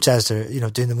 countercultural protester,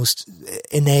 doing the most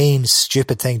inane,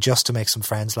 stupid thing just to make some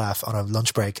friends laugh on a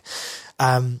lunch break.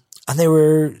 And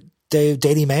the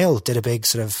Daily Mail did a big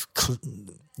sort of,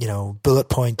 bullet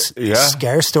point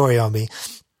scare story on me.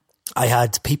 I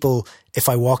had people, if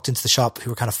I walked into the shop, who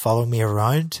were kind of following me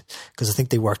around because I think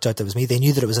they worked out that was me. They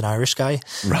knew that it was an Irish guy.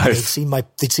 Right.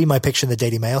 They'd seen my picture in the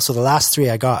Daily Mail. So the last 3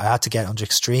 I got, I had to get under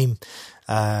extreme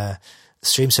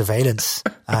surveillance.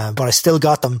 But I still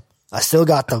got them.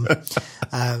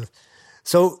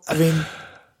 So, I mean,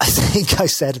 I think I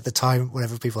said at the time,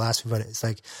 whenever people ask me about it, it's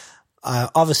like,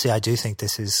 obviously I do think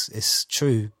this is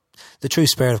true. The true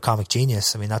spirit of comic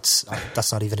genius. I mean, that's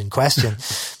not even in question.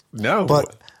 No.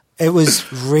 But it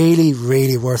was really,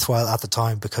 really worthwhile at the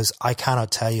time because I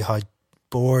cannot tell you how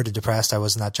bored and depressed I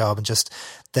was in that job. And just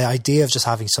the idea of just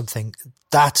having something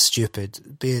that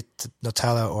stupid, be it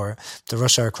Nutella or the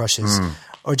Rush Hour Crushes,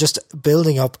 or just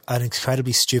building up an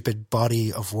incredibly stupid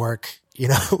body of work, it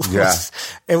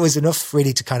was enough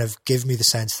really to kind of give me the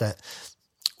sense that,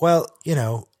 well,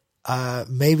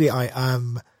 maybe I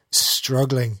am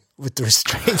struggling with the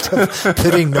restraint of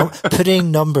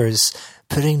putting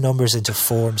numbers into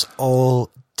forms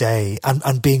all day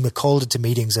and being called into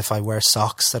meetings if I wear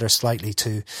socks that are slightly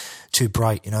too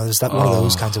bright. There's that one of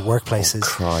those kinds of workplaces.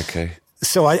 Oh, crikey.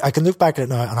 So I can look back at it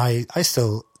now and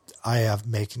I have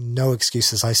make no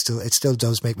excuses. It still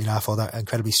does make me laugh, all that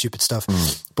incredibly stupid stuff.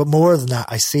 But more than that,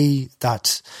 I see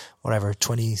that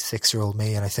 26-year-old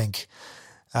me and I think,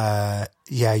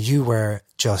 you were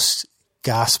just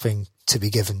gasping to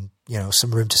be given,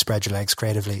 some room to spread your legs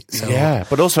creatively. So, yeah,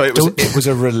 but also it was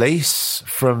a release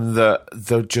from the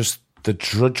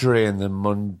drudgery and the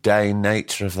mundane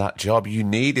nature of that job. You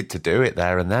needed to do it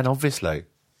there and then, obviously.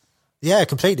 Yeah,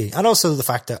 completely. And also the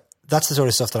fact that that's the sort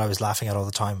of stuff that I was laughing at all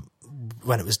the time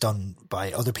when it was done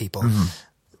by other people.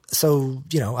 So,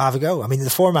 have a go. I mean, the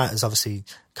format is obviously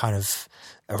kind of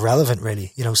irrelevant,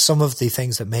 really. Some of the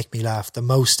things that make me laugh the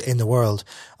most in the world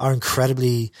are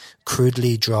incredibly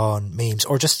crudely drawn memes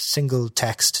or just single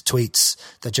text tweets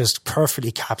that just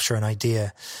perfectly capture an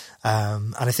idea.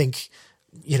 And I think,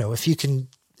 if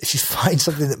you find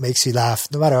something that makes you laugh,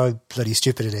 no matter how bloody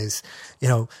stupid it is,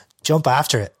 jump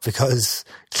after it, because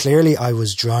clearly I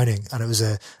was drowning and it was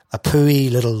a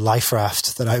pooey little life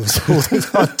raft that I was holding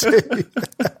on to.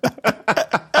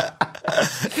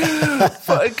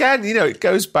 But again, it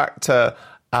goes back to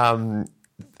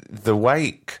the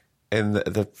wake in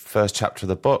the first chapter of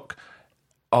the book.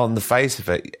 On the face of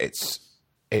it,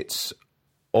 it's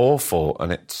awful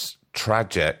and it's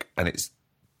tragic and it's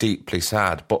deeply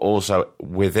sad, but also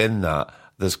within that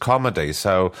there's comedy.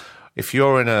 So if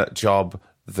you're in a job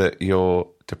that you're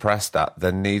depressed at,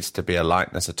 there needs to be a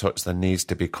lightness, a touch, there needs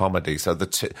to be comedy. So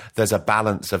there's a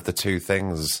balance of the two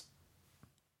things.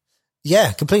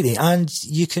 Yeah, completely. And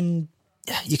you can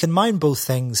mind both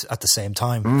things at the same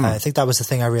time. I think that was the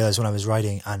thing I realized when I was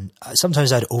writing, and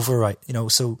sometimes I'd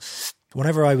overwrite, so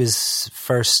whenever I was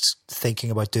first thinking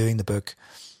about doing the book,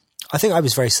 I think I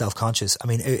was very self-conscious. I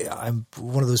mean, I'm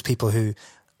one of those people who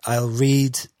I'll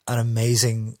read an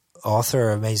amazing author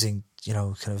or amazing,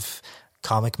 kind of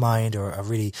comic mind or a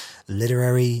really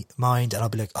literary mind, and I'll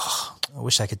be like, oh, I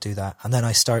wish I could do that. And then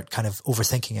I start kind of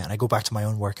overthinking it and I go back to my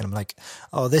own work and I'm like,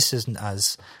 oh, this isn't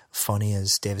as funny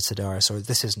as David Sedaris, or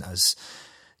this isn't as,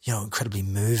 incredibly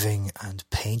moving and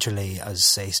painterly as,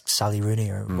 say, Sally Rooney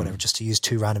or whatever, just to use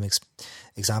two random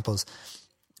examples.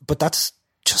 But that's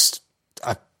just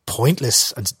a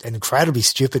pointless and incredibly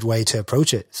stupid way to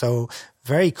approach it. So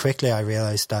very quickly I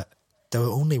realized that the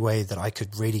only way that I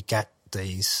could really get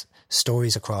these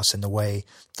stories across in the way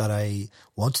that I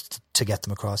wanted to get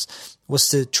them across was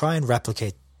to try and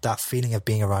replicate that feeling of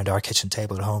being around our kitchen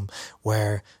table at home,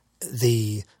 where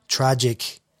the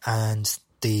tragic and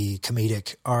the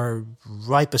comedic are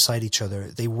right beside each other.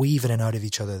 They weave in and out of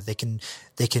each other. They can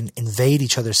invade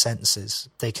each other's sentences.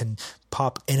 They can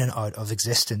pop in and out of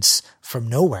existence from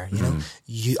nowhere.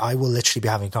 I will literally be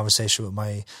having a conversation with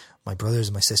my brothers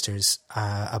and my sisters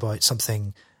about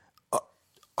something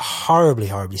horribly,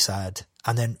 horribly sad.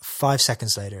 And then 5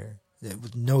 seconds later,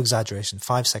 no exaggeration,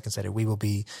 5 seconds later, we will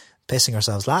be pissing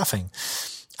ourselves laughing.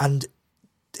 And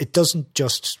it doesn't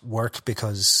just work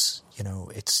because,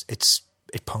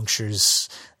 it punctures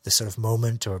the sort of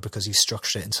moment, or because you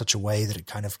structure it in such a way that it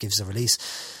kind of gives a release.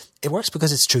 It works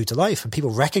because it's true to life and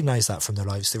people recognize that from their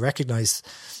lives. They recognize,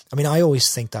 I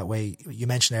always think that way. You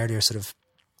mentioned earlier sort of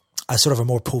sort of a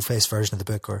more po-faced version of the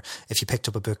book, or if you picked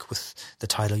up a book with the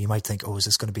title, you might think, oh, is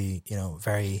this going to be,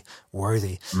 very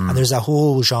worthy? And there's a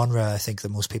whole genre, I think, that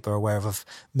most people are aware of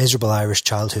miserable Irish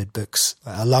childhood books,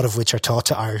 a lot of which are taught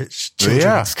to Irish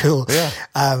children in school. Yeah.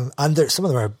 And some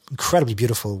of them are incredibly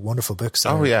beautiful, wonderful books.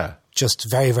 Just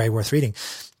very, very worth reading.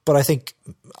 But I think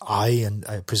and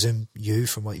I presume you,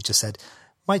 from what you just said,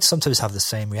 might sometimes have the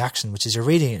same reaction, which is you're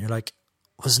reading it and you're like,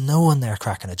 was no one there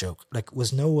cracking a joke? Like,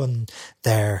 was no one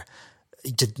there?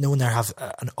 Did no one there have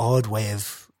an odd way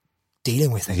of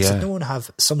dealing with things? Did no one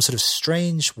have some sort of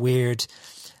strange, weird,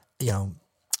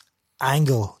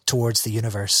 angle towards the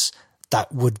universe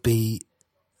that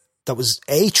was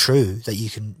A, true, that you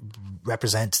can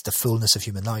represent the fullness of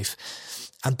human life,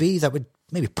 and B, that would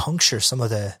maybe puncture some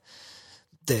of the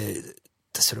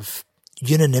sort of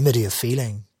unanimity of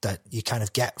feeling that you kind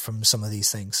of get from some of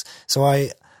these things. So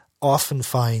I often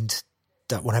find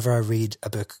that whenever I read a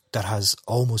book that has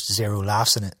almost zero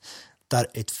laughs in it,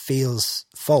 that it feels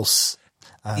false.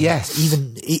 Yes.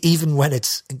 Even when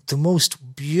it's the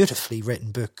most beautifully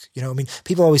written book. I mean,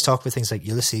 people always talk about things like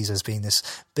Ulysses as being this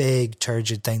big,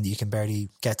 turgid thing that you can barely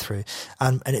get through.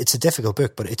 And it's a difficult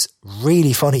book, but it's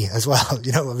really funny as well.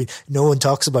 I mean, no one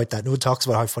talks about that. No one talks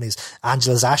about how funny it is.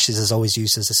 Angela's Ashes is always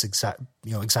used as this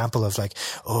example of like,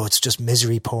 oh, it's just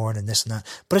misery porn and this and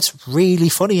that. But it's really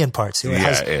funny in parts. It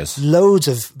has loads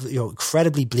of,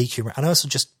 incredibly bleak humor, and also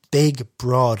just big,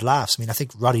 broad laughs. I mean, I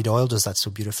think Roddy Doyle does that so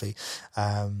beautifully,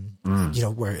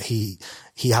 where he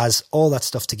has all that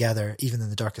stuff together. Even in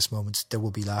the darkest moments, there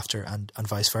will be laughter, and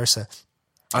vice versa.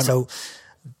 So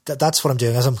that's what I'm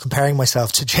doing, as I'm comparing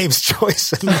myself to James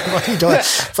Joyce and Roddy Doyle.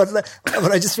 But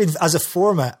I just feel, as a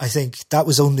format, I think that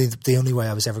was the only way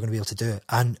I was ever going to be able to do it.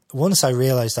 And once I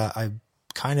realized that, I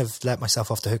kind of let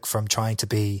myself off the hook from trying to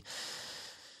be,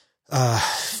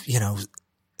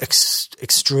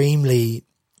 extremely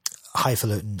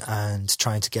highfalutin and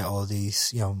trying to get all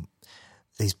these,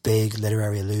 these big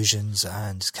literary allusions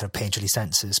and kind of painterly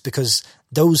sentences, because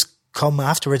those come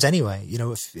afterwards anyway.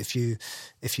 If you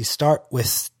start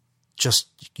with just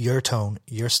your tone,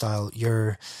 your style,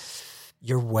 your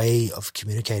way of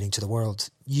communicating to the world,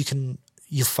 you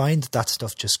find that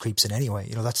stuff just creeps in anyway.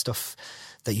 That stuff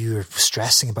that you're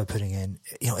stressing about putting in,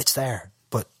 it's there,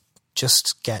 but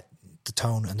just get the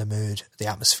tone and the mood, the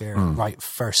atmosphere right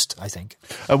first, I think.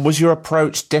 And was your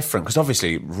approach different? Because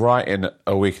obviously writing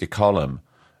a weekly column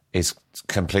is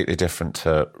completely different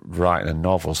to writing a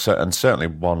novel, and certainly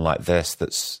one like this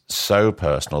that's so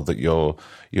personal that you're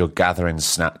gathering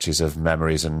snatches of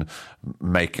memories and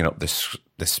making up this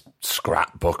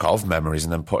scrapbook of memories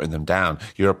and then putting them down.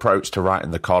 Your approach to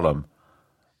writing the column,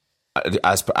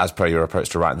 as per your approach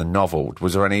to writing the novel,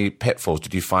 was there any pitfalls?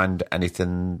 Did you find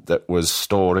anything that was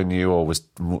stalling you, or was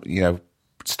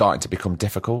starting to become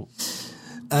difficult?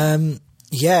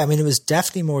 Yeah, I mean, it was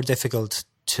definitely more difficult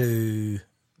to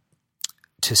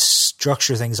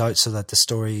structure things out so that the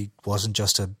story wasn't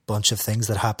just a bunch of things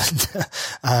that happened.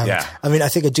 I mean, I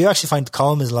think I do actually find the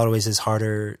column in a lot of ways is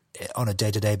harder on a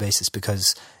day-to-day basis,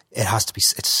 because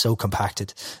it's so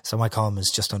compacted. So my column is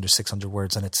just under 600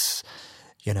 words, and it's,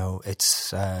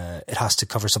 it has to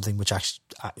cover something which actually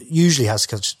usually has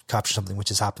to capture something which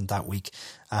has happened that week.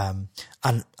 And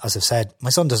as I've said, my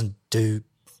son doesn't do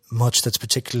much that's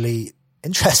particularly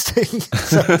interesting.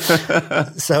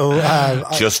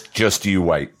 Just you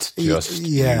wait. You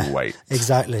wait.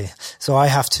 Exactly. So I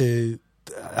have to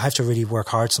really work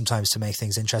hard sometimes to make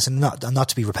things interesting, and not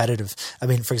to be repetitive. I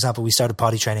mean, for example, we started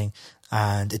potty training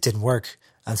and it didn't work.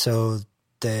 And so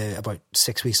about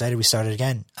 6 weeks later, we started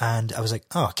again, and I was like,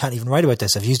 oh, I can't even write about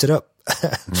this. I've used it up.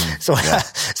 So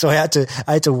I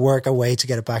had to work a way to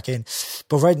get it back in.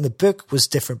 But writing the book was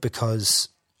different because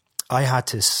I had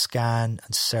to scan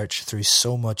and search through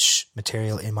so much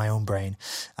material in my own brain,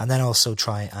 and then also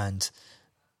try and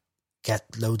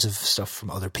get loads of stuff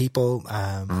from other people,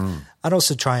 and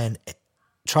also try and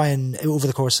over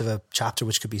the course of a chapter,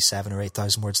 which could be 7,000 or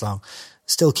 8,000 words long,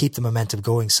 still keep the momentum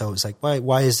going. So it's like,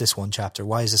 why is this one chapter?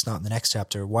 Why is this not in the next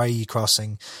chapter? Why are you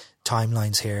crossing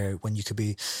timelines here when you could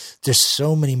be? There's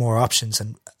so many more options,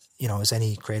 and as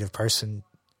any creative person,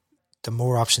 the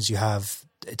more options you have,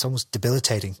 it's almost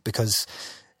debilitating, because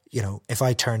if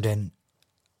I turned in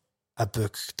a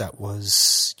book that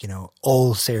was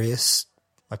all serious,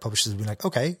 my publishers would be like,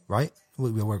 okay, right,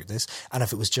 we'll work with this. And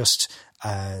if it was just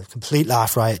a complete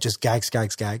laugh riot, just gags.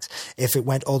 If it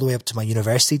went all the way up to my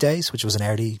university days, which was an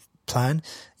early plan,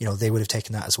 they would have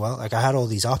taken that as well. Like, I had all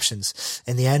these options.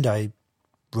 In the end, I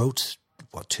wrote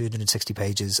 260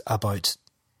 pages about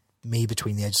me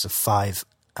between the ages of 5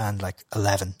 and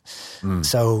 11.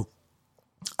 So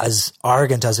as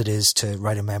arrogant as it is to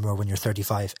write a memoir when you're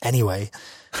 35 anyway,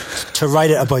 to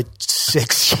write it about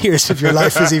 6 years of your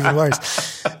life is even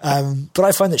worse. But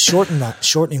I find that shortening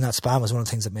that span was one of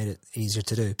the things that made it easier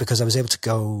to do, because I was able to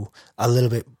go a little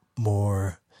bit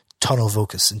more tunnel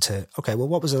focus into, okay, well,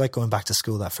 what was it like going back to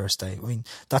school that first day? I mean,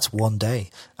 that's one day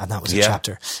and that was a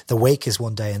chapter. The wake is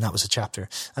one day and that was a chapter.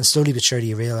 And slowly but surely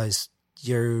you realize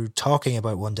you're talking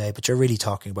about one day, but you're really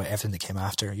talking about everything that came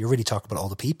after. You're really talking about all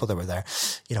the people that were there,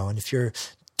 you know, and if you're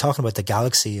talking about the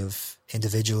galaxy of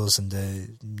individuals and the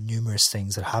numerous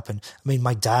things that happen. I mean,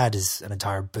 my dad is an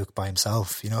entire book by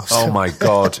himself, you know. So. Oh my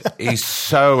God. He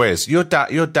so is. Your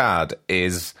dad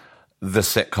is the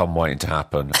sitcom waiting to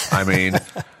happen. I mean,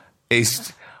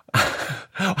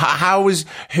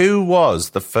 who was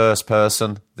the first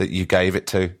person that you gave it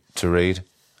to read?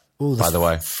 Ooh, by the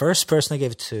way, first person I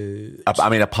gave it to. I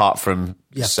mean, apart from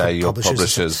say your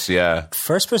publishers, yeah.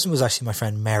 First person was actually my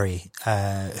friend Mary,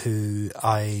 who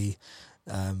I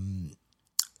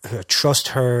trust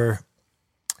her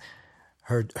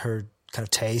kind of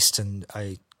taste, and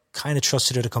I kind of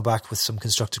trusted her to come back with some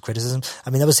constructive criticism. I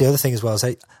mean, that was the other thing as well. Is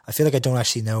I feel like I don't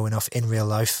actually know enough in real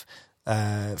life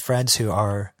friends who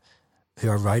are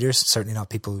writers, certainly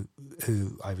not people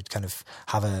who I would kind of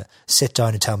have a sit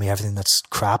down and tell me everything that's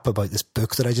crap about this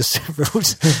book that I just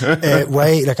wrote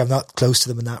way. Like, I'm not close to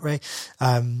them in that way.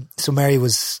 So Mary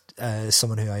was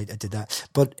someone who I did that.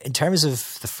 But in terms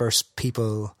of the first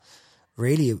people,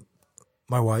 really,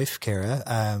 my wife, Kara,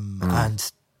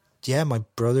 and yeah, my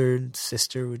brother and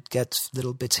sister would get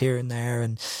little bits here and there,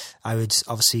 and I would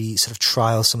obviously sort of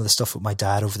trial some of the stuff with my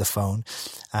dad over the phone.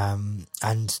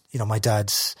 And, you know, my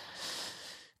dad's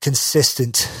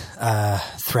consistent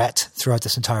threat throughout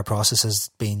this entire process has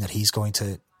been that he's going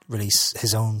to release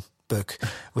his own book,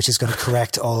 which is going to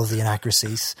correct all of the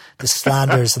inaccuracies, the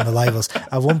slanders and the libels.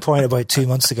 At one point about 2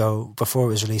 months ago, before it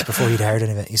was released, before he'd heard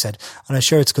any of it, he said, and I'm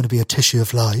sure it's going to be a tissue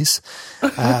of lies,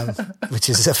 which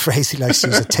is a phrase he likes to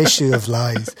use, a tissue of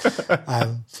lies.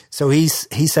 So he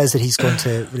says that he's going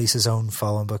to release his own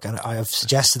follow-on book, and I have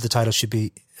suggested the title should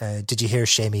be Did You Hear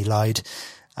Shamey Lied?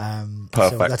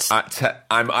 Perfect. So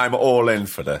I'm all in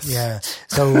for this. Yeah.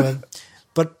 So,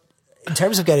 but in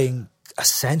terms of getting a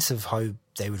sense of how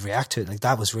they would react to it, like,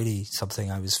 that was really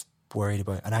something I was worried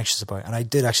about and anxious about. And I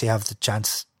did actually have the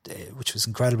chance, which was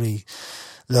incredibly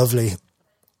lovely.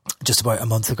 Just about a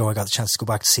month ago, I got the chance to go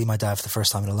back to see my dad for the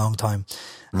first time in a long time,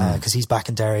 because he's back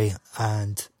in Derry,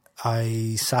 and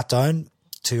I sat down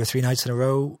 2 or 3 nights in a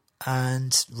row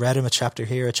and read him a chapter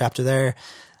here, a chapter there,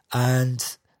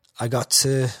 and I got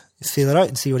to feel it out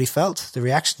and see what he felt. The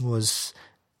reaction was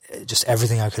just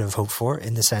everything I could have hoped for,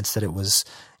 in the sense that it was,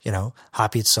 you know,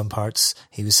 happy at some parts,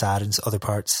 he was sad in other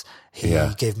parts. He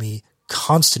gave me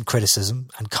constant criticism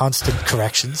and constant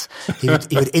corrections. He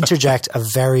would interject a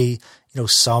very, you know,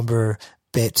 somber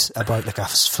bit about like a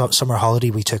summer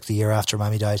holiday we took the year after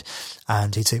Mammy died,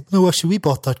 and he'd say, "No, actually, we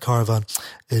bought that caravan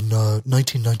in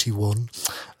 1991.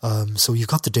 So you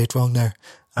got the date wrong there."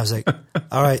 I was like,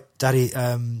 all right, Daddy,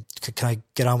 can I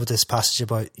get on with this passage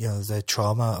about, you know, the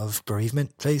trauma of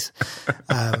bereavement, please?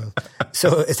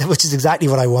 Which is exactly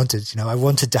what I wanted. You know, I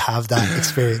wanted to have that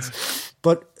experience.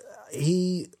 But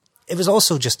it was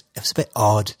also just, it was a bit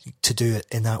odd to do it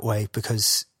in that way,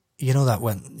 because you know that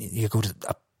when you go to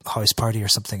a house party or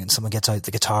something and someone gets out the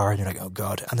guitar and you're like, oh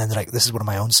God. And then they're like, this is one of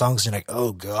my own songs. And you're like,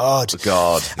 oh God.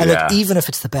 And like, even if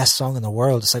it's the best song in the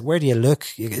world, it's like, where do you look?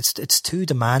 It's too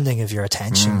demanding of your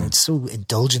attention. It's so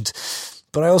indulgent.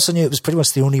 But I also knew it was pretty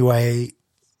much the only way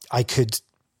I could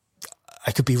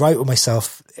be right with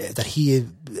myself, that he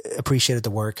appreciated the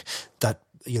work, that,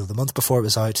 you know, the month before it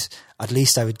was out, at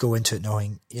least I would go into it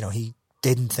knowing, you know, he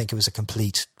didn't think it was a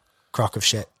complete crock of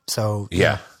shit. So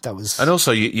yeah, that was, and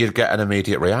also you'd get an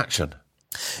immediate reaction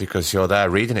because you're there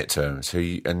reading it to him. So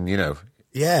you know,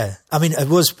 yeah. I mean, it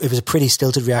was a pretty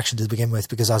stilted reaction to begin with,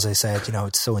 because as I said, you know,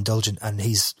 it's so indulgent, and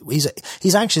he's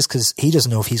anxious because he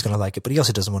doesn't know if he's going to like it, but he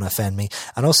also doesn't want to offend me.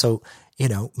 And also, you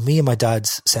know, me and my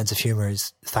dad's sense of humor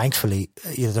is, thankfully,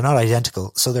 you know, they're not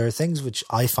identical. So there are things which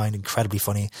I find incredibly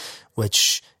funny,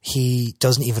 which he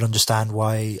doesn't even understand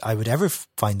why I would ever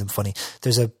find them funny.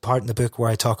 There's a part in the book where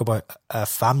I talk about a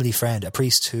family friend, a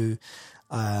priest who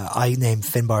I named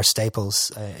Finbar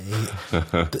Staples,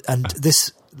 and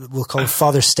this we'll call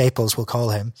Father Staples, we'll call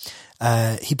him.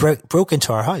 He broke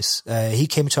into our house. He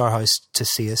came to our house to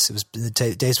see us. It was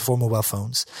the days before mobile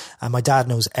phones. And my dad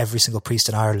knows every single priest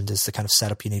in Ireland is the kind of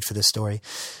setup you need for this story.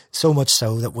 So much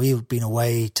so that we've been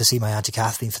away to see my Auntie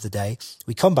Kathleen for the day.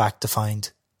 We come back to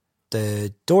find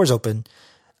the doors open.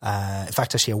 In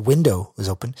fact, actually a window was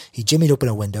open. He jimmied open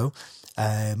a window,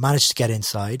 managed to get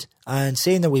inside, and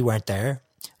seeing that we weren't there,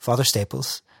 Father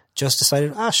Staples just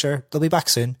decided, sure, they'll be back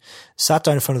soon. Sat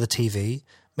down in front of the TV,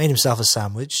 made himself a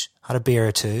sandwich, had a beer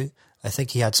or two. I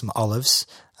think he had some olives.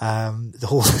 The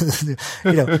whole,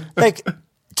 like,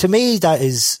 to me, that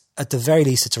is, at the very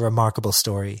least, it's a remarkable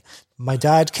story. My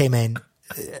dad came in.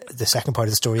 The second part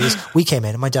of the story is we came in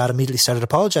and my dad immediately started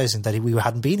apologizing that we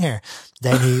hadn't been here.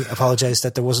 Then he apologized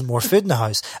that there wasn't more food in the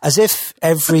house, as if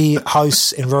every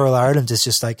house in rural Ireland is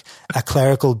just like a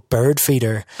clerical bird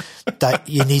feeder that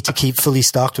you need to keep fully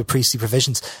stocked with priestly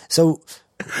provisions. So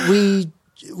we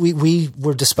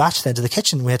were dispatched then to the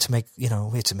kitchen. We had to make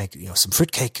some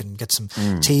fruitcake and get some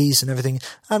teas and everything.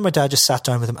 And my dad just sat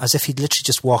down with him as if he'd literally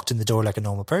just walked in the door like a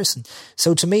normal person.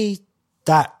 So to me,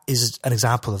 that is an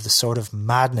example of the sort of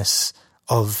madness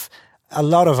of a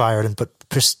lot of Ireland, but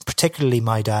particularly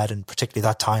my dad and particularly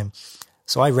that time.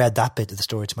 So I read that bit of the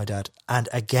story to my dad. And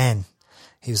again,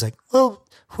 he was like, well,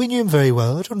 we knew him very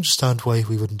well. I don't understand why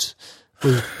we wouldn't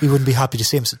be happy to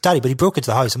see him. So, Daddy, but he broke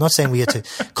into the house. I'm not saying we had to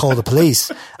call the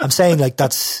police. I'm saying like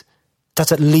that's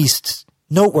at least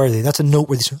noteworthy. That's a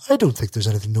noteworthy story. I don't think there's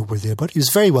anything noteworthy about it. He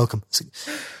was very welcome.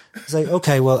 It's like,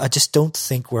 okay, well, I just don't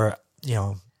think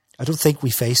I don't think we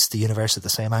face the universe at the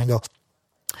same angle.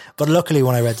 But luckily,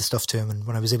 when I read the stuff to him and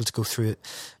when I was able to go through it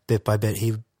bit by bit,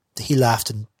 he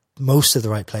laughed in most of the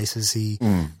right places. He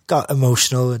got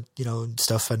emotional and, and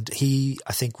stuff. And he,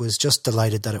 I think, was just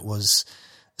delighted that it was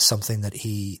something that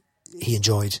he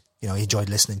enjoyed. He enjoyed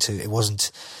listening to. It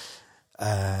wasn't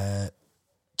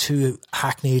too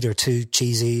hackneyed or too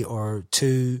cheesy or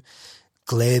too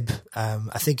glib.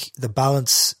 I think the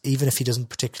balance, even if he doesn't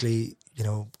particularly,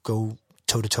 go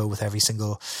toe-to-toe with every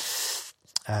single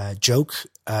joke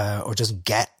or doesn't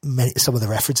get some of the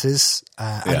references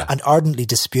and ardently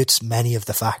disputes many of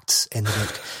the facts in the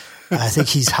book. I think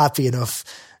he's happy enough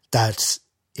that,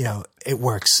 it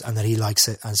works and that he likes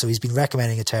it. And so he's been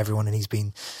recommending it to everyone and he's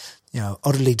been,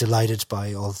 utterly delighted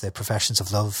by all the professions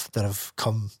of love that have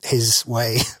come his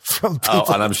way from people.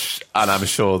 Oh, and I'm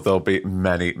sure there'll be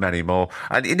many, many more.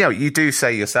 And, you do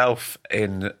say yourself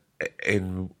in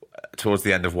towards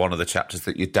the end of one of the chapters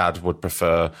that your dad would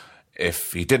prefer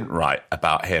if he didn't write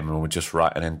about him and would just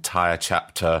write an entire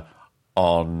chapter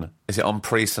on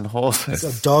priests and horses?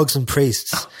 So dogs and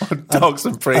priests. Dogs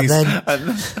and priests.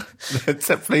 And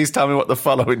then please tell me what the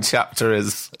following chapter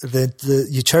is.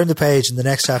 You turn the page and the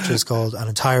next chapter is called An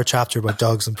Entire Chapter About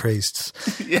Dogs and Priests.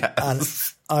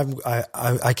 Yes. And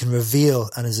I can reveal,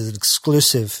 and as an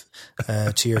exclusive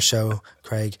to your show,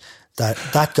 Craig,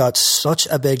 that got such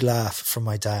a big laugh from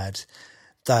my dad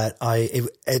that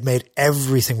it made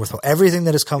everything worthwhile. Everything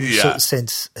that has come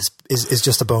since is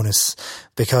just a bonus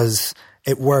because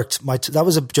it worked. That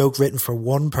was a joke written for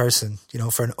one person,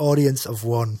 for an audience of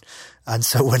one. And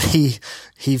so when he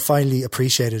finally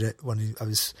appreciated it when I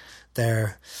was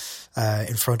there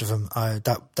in front of him,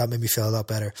 that made me feel a lot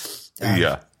better.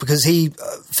 Because he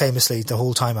famously, the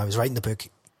whole time I was writing the book,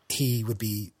 he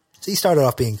started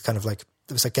off being kind of like,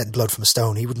 it was like getting blood from a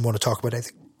stone. He wouldn't want to talk about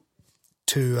anything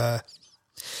too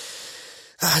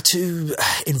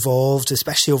involved,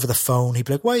 especially over the phone. He'd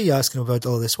be like, why are you asking about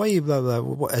all this? Why are you blah, blah,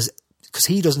 blah? Because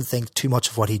he doesn't think too much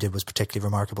of what he did was particularly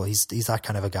remarkable. He's that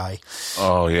kind of a guy.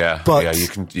 Oh, yeah. But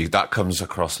that comes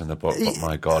across in the book, but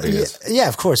my God, he is. Yeah,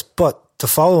 of course. But the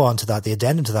follow on to that, the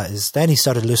addendum to that is then he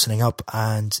started loosening up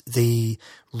and the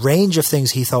range of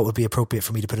things he thought would be appropriate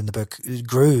for me to put in the book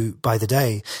grew by the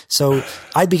day. So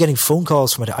I'd be getting phone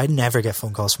calls from my dad. I'd never get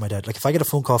phone calls from my dad. Like if I get a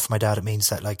phone call from my dad, it means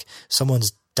that like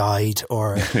someone's died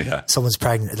or someone's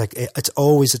pregnant. Like it's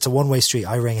a one-way street.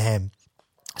 I ring him.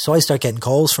 So I start getting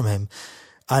calls from him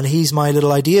and he's my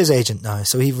little ideas agent now.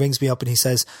 So he rings me up and he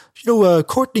says,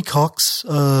 Courtney Cox,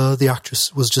 the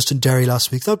actress, was just in Derry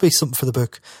last week. That'd be something for the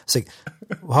book. It's like,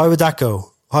 how would that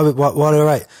go? What do I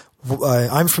write?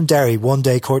 I'm from Derry. One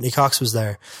day Courtney Cox was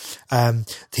there.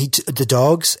 The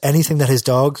dogs, anything that his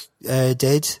dog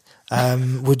did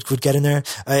would get in there.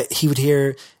 He would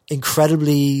hear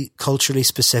incredibly culturally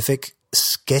specific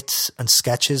skits and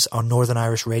sketches on Northern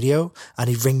Irish radio, and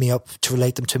he'd ring me up to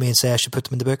relate them to me and say I should put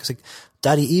them in the book. I was like,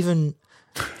 Daddy,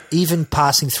 even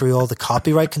passing through all the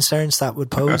copyright concerns that would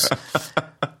pose,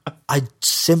 I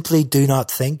simply do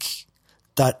not think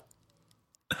that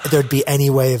there'd be any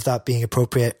way of that being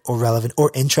appropriate or relevant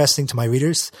or interesting to my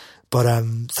readers. But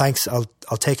thanks, I'll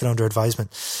take it under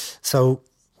advisement. So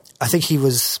I think he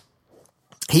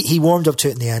warmed up to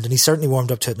it in the end, and he certainly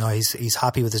warmed up to it now. He's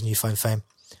happy with his newfound fame.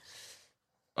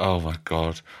 Oh my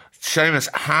God. Seamus,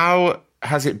 how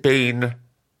has it been?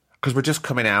 Because we're just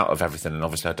coming out of everything, and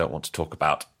obviously I don't want to talk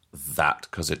about that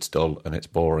because it's dull and it's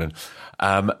boring.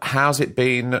 How's it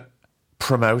been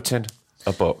promoting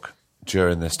a book?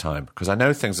 during this time? Because I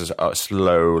know things are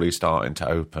slowly starting to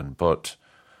open, but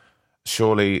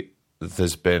surely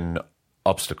there's been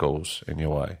obstacles in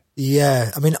your way.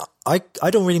 Yeah, I mean, I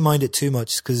don't really mind it too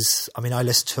much because, I mean, I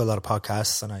listen to a lot of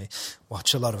podcasts and I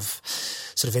watch a lot of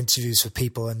sort of interviews with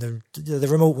people, and the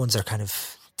remote ones are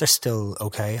they're still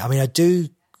okay. I mean, I do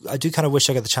kind of wish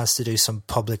I got the chance to do some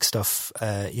public stuff.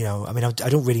 You know, I mean, I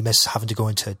don't really miss having to go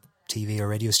into TV or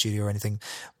radio studio or anything,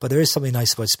 but there is something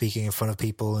nice about speaking in front of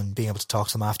people and being able to talk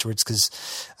to them afterwards, because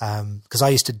I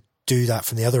used to do that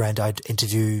from the other end. I'd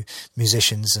interview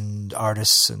musicians and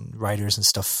artists and writers and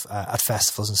stuff at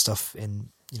festivals and stuff in,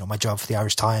 you know, my job for the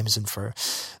Irish Times and for,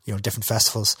 you know, different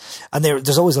festivals. And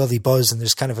there's always a lovely buzz, and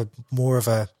there's kind of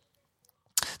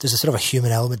there's a sort of a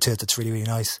human element to it that's really, really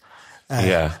nice.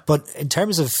 Yeah. But in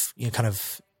terms of, you know, kind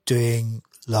of doing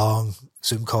long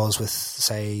Zoom calls with,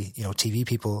 say, you know, TV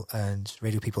people and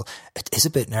radio people, it is a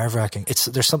bit nerve-wracking.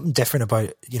 There's something different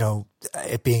about, you know,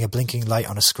 it being a blinking light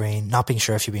on a screen, not being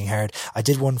sure if you're being heard. I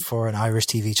did one for an Irish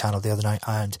TV channel the other night,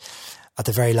 and at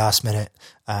the very last minute,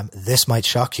 this might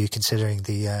shock you considering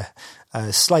the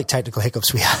slight technical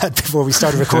hiccups we had before we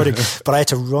started recording, but I had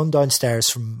to run downstairs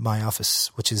from my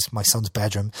office, which is my son's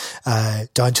bedroom,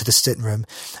 down to the sitting room,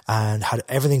 and had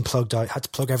everything plugged out, had to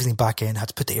plug everything back in, had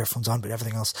to put the earphones on, but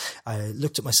everything else. I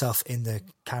looked at myself in the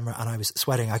camera and I was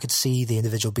sweating. I could see the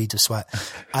individual beads of sweat.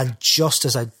 And just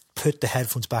as I put the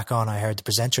headphones back on, I heard the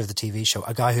presenter of the TV show,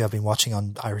 a guy who I've been watching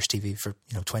on Irish TV for,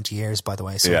 you know, 20 years, by the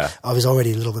way. So yeah. I was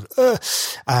already a little bit,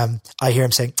 I hear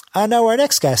him saying, "And now our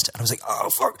next guest." And I was like, oh,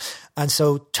 fuck. And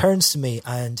so turns to me,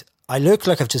 and I look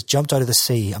like I've just jumped out of the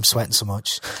sea. I'm sweating so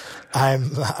much.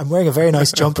 I'm wearing a very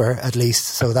nice jumper, at least.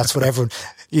 So that's what everyone,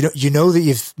 you know that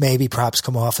you've maybe perhaps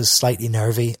come off as slightly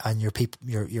nervy, and your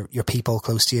people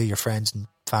close to you, your friends and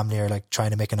family, are like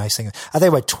trying to make a nice thing. I think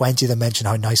about 20 of them mentioned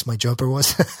how nice my jumper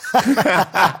was.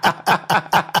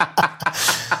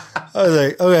 I was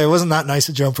like, okay, it wasn't that nice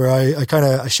a jumper. I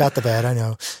shat the bed, I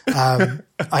know.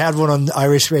 I had one on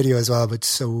Irish radio as well,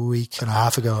 but a week and a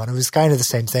half ago, and it was kind of the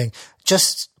same thing.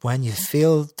 Just when you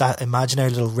feel that imaginary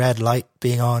little red light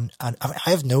being on, and I mean, I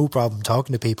have no problem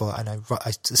talking to people, and I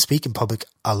speak in public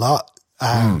a lot,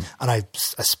 and I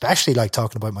especially like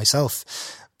talking about myself,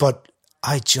 but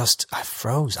I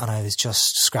froze, and I was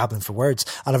just scrabbling for words.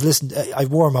 And I've listened, I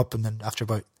warm up, and then after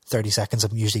about 30 seconds,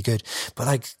 I'm usually good. But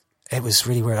like, it was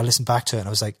really weird. I listened back to it and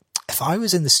I was like, if I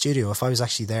was in the studio, if I was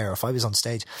actually there, if I was on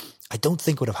stage, I don't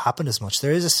think it would have happened as much.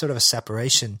 There is a sort of a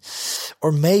separation.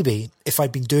 Or maybe if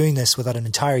I'd been doing this without an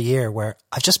entire year where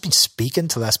I've just been speaking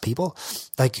to less people,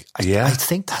 like, I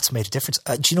think that's made a difference.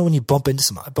 Do you know when you bump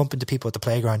into people at the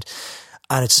playground,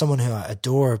 and it's someone who I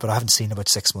adore, but I haven't seen in about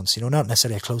 6 months, you know, not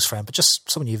necessarily a close friend, but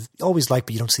just someone you've always liked,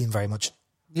 but you don't see them very much.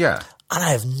 Yeah. And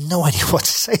I have no idea what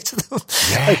to say to them.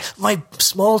 Yeah. Like, my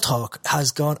small talk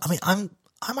has gone, I mean, I'm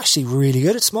actually really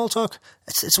good at small talk.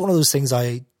 It's one of those things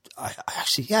I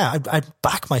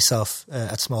back myself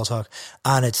at small talk,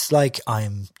 and it's like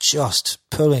I'm just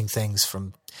pulling things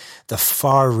from the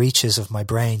far reaches of my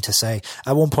brain to say.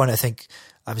 At one point, I think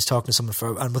I was talking to someone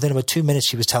and within about 2 minutes,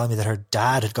 she was telling me that her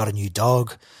dad had got a new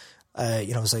dog. I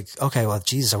was like, okay, well,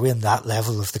 Jesus, are we on that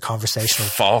level of the conversational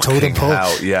totem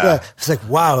pole? Yeah. It's like,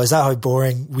 wow, is that how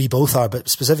boring we both are? But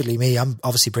specifically me, I'm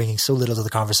obviously bringing so little to the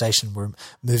conversation. We're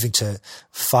moving to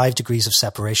 5 degrees of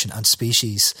separation and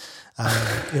species.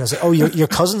 It's like, oh, your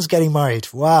cousin's getting married.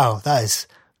 Wow, that is,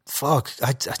 fuck, I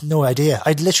had no idea.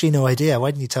 I'd literally no idea.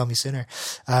 Why didn't you tell me sooner?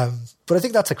 But I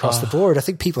think that's across the board. I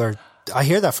think I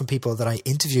hear that from people that I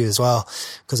interview as well,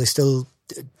 because I still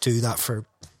do that for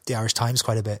the Irish Times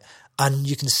quite a bit. And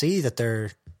you can see that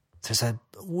there's a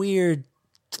weird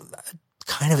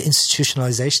kind of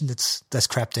institutionalization that's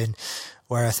crept in,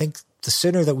 where I think the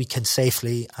sooner that we can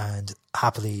safely and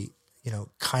happily, you know,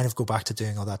 kind of go back to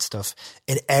doing all that stuff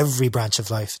in every branch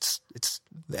of life, it's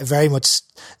very much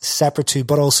separate to,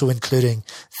 but also including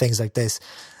things like this.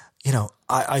 You know,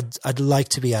 I'd like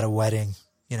to be at a wedding,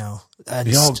 you know. And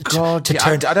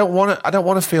I don't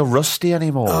want to feel rusty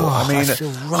anymore. I mean, I feel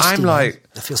rusty,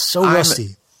 I feel so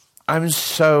rusty. I'm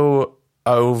so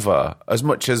over, as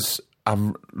much as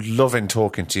I'm loving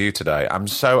talking to you today, I'm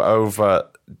so over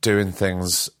doing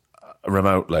things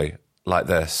remotely like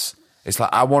this. It's like,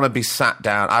 I want to be sat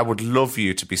down. I would love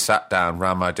you to be sat down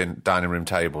around my dining room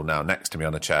table now, next to me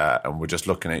on a chair, and we're just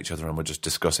looking at each other and we're just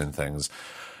discussing things.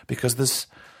 Because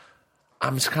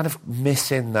I'm just kind of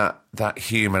missing that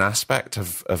human aspect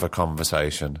of a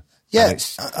conversation. Yeah,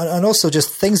 and also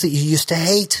just things that you used to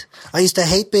hate. I used to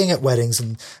hate being at weddings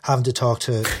and having to talk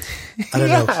to, I don't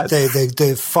know,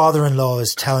 the father-in-law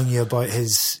is telling you about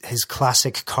his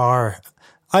classic car,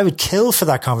 I would kill for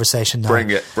that conversation now. Bring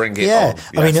it yeah. on.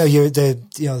 Yes. I mean,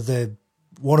 the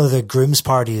one of the groom's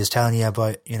party is telling you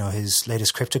about, his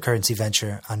latest cryptocurrency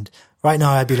venture. And right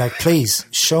now I'd be like, please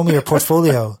show me your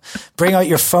portfolio, bring out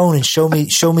your phone and show me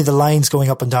the lines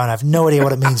going up and down. I have no idea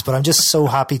what it means, but I'm just so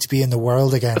happy to be in the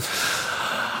world again.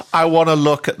 I want to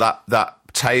look at that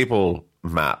table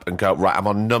map and go, right, I'm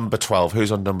on number 12.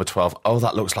 Who's on number 12? Oh,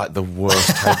 that looks like the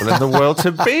worst table in the world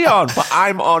to be on, but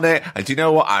I'm on it. And do you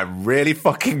know what? I'm really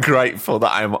fucking grateful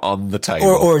that I'm on the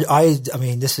table. I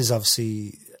mean, this is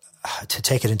obviously to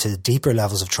take it into the deeper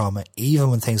levels of trauma. Even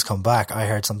when things come back, I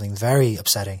heard something very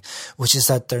upsetting, which is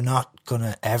that they're not going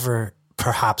to ever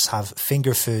perhaps have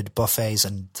finger food buffets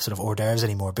and sort of hors d'oeuvres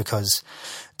anymore because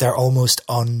they're almost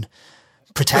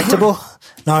unprotectable.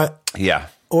 Now, yeah.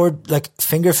 Or like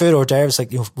finger food, hors d'oeuvres,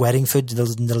 like, wedding food,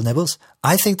 those little nibbles.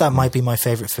 I think that might be my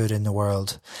favorite food in the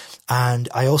world. And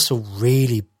I also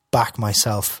really back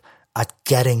myself at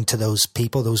getting to those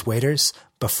people, those waiters,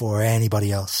 before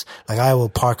anybody else. Like, I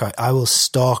will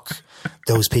stalk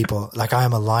those people like I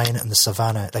am a lion in the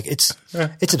savannah. Like, it's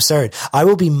absurd. I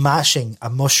will be mashing a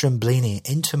mushroom blini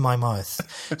into my mouth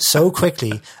so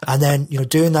quickly, and then,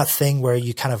 doing that thing where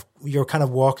you're kind of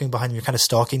walking behind them, you're kind of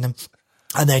stalking them,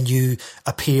 and then you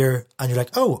appear and you're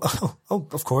like, oh,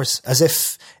 of course, as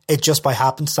if it just by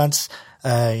happenstance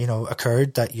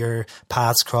occurred that your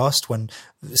paths crossed when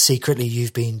secretly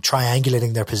you've been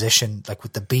triangulating their position, like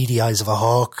with the beady eyes of a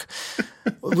hawk.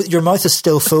 Your mouth is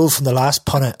still full from the last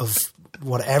punnet of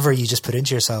whatever you just put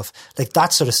into yourself. Like,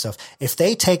 that sort of stuff. If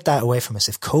they take that away from us,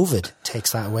 if COVID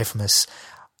takes that away from us,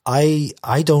 I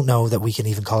don't know that we can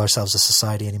even call ourselves a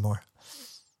society anymore.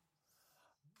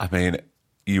 I mean,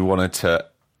 you wanted to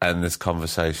end this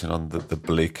conversation on the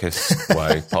bleakest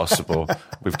way possible.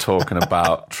 We've talking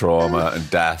about trauma and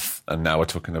death, and now we're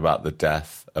talking about the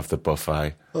death of the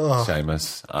buffet. Oh.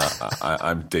 Seamus,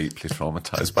 I'm deeply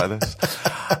traumatized by this.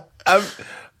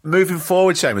 Moving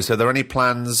forward, Seamus, are there any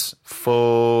plans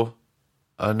for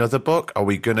another book? Are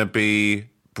we going to be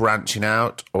branching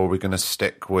out, or are we going to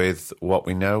stick with what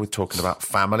we know, with talking about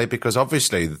family? Because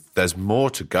obviously there's more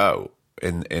to go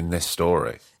in this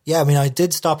story. Yeah, I mean, I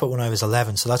did stop it when I was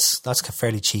 11, so that's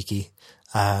fairly cheeky.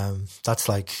 That's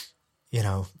like,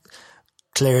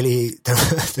 clearly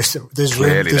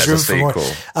there's room for more.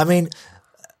 I mean,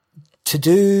 to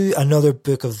do another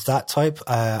book of that type,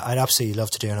 I'd absolutely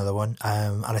love to do another one,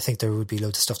 and I think there would be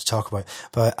loads of stuff to talk about.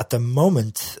 But at the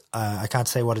moment, I can't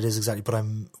say what it is exactly, but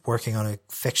I'm working on a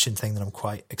fiction thing that I'm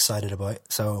quite excited about.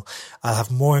 So I'll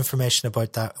have more information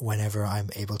about that whenever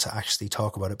I'm able to actually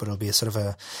talk about it. But it'll be a sort of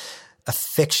a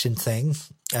fiction thing,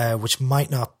 which might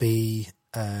not be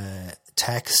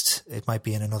text. It might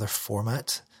be in another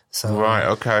format. So, right,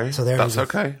 okay. So that's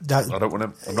okay. I'm not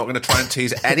going to try and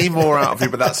tease any more out of you,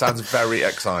 but that sounds very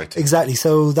exciting. Exactly.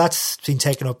 So that's been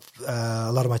taking up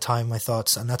a lot of my time, my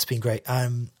thoughts, and that's been great.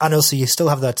 And also, you still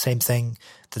have that same thing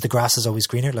that the grass is always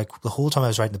greener. Like, the whole time I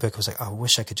was writing the book, I was like, I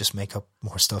wish I could just make up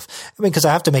more stuff. I mean, because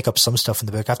I have to make up some stuff in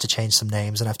the book. I have to change some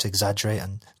names and I have to exaggerate.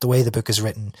 And the way the book is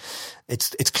written,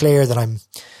 it's clear that I'm,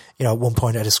 at one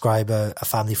point I describe a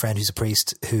family friend who's a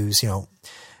priest who's,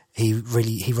 he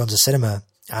runs a cinema.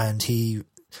 And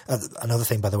another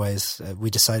thing, by the way, is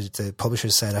the publisher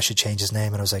said I should change his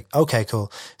name. And I was like, okay, cool.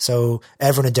 So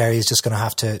everyone in Derry is just going to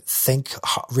have to think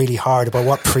really hard about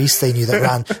what priest they knew that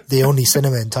ran the only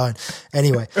cinema in town.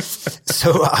 Anyway,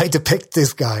 so I depict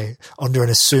this guy under an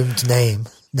assumed name,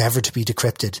 never to be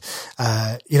decrypted,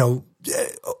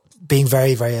 being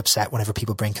very, very upset whenever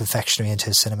people bring confectionery into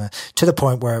his cinema, to the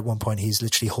point where at one point he's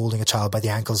literally holding a child by the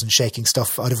ankles and shaking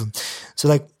stuff out of him. So,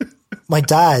 like, my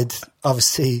dad,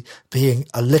 obviously being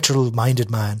a literal minded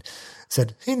man,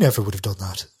 said he never would have done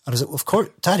that. And I was like, of course,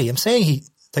 Daddy, I'm saying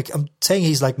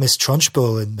he's like Miss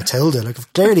Trunchbull in Matilda. Like,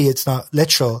 clearly it's not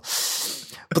literal.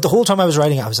 But the whole time I was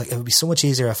writing it, I was like, it would be so much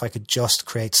easier if I could just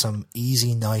create some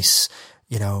easy, nice,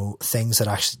 things that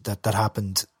actually that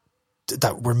happened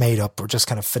that were made up, or just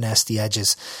kind of finesse the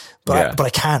edges. But I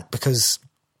can't, because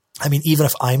I mean, even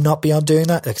if I'm not beyond doing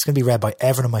that, like, it's going to be read by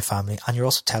everyone in my family, and you're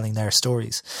also telling their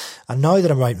stories. And now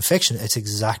that I'm writing fiction, it's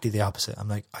exactly the opposite. I'm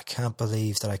like, I can't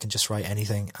believe that I can just write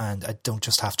anything and I don't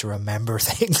just have to remember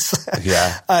things.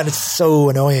 Yeah. And it's so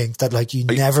annoying that, like,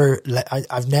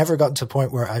 I've never gotten to a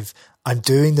point where I'm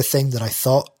doing the thing that I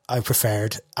thought I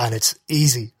preferred, and it's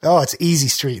easy. Oh, it's easy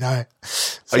street now.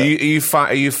 So,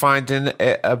 are you finding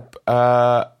it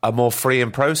a more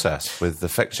freeing process with the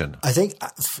fiction? I think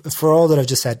for all that I've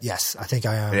just said, yes, I think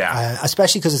I am. Yeah.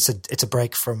 Especially because it's a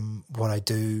break from what I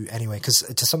do anyway. Because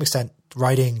to some extent,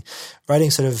 writing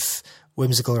sort of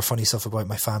whimsical or funny stuff about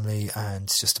my family and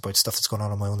just about stuff that's going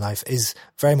on in my own life is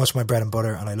very much my bread and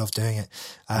butter, and I love doing it.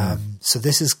 So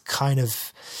this is kind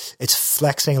of, it's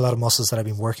flexing a lot of muscles that I've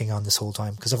been working on this whole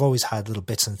time, because I've always had little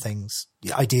bits and things,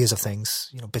 ideas of things,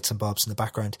 you know, bits and bobs in the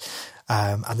background.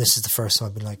 And this is the first time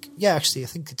I've been like, yeah, actually, I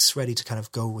think it's ready to kind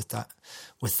of go with that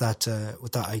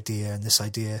idea and this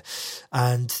idea.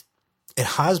 And it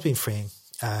has been freeing,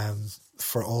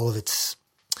 for all of its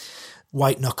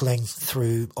white knuckling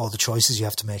through all the choices you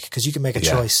have to make, because you can make a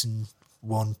choice in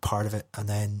one part of it and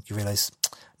then you realize,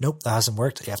 nope, that hasn't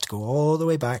worked. You have to go all the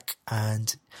way back,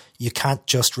 and you can't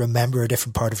just remember a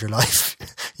different part of your life.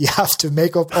 You have to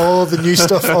make up all the new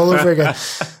stuff all over again.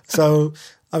 So,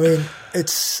 I mean,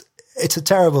 it's a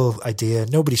terrible idea.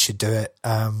 Nobody should do it.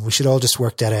 We should all just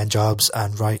work dead end jobs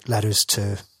and write letters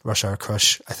to Rush Hour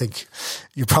Crush. I think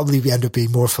you probably end up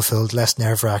being more fulfilled, less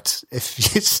nerve-wracked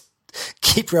if you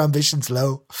keep your ambitions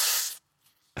low.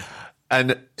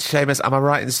 And Seamus, am I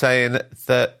right in saying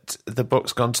that the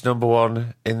book's gone to number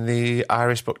 1 in the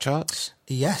Irish book charts?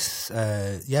 Yes.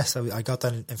 I got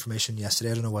that information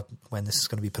yesterday. I don't know when this is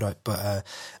going to be put out, but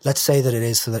let's say that it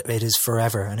is, so that it is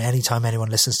forever. And anytime anyone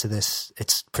listens to this,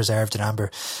 it's preserved in amber.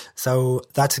 So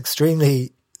that's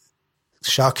extremely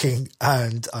shocking,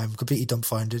 and I'm completely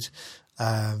dumbfounded.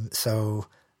 So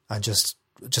I'm just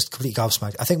completely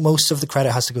gobsmacked. I think most of the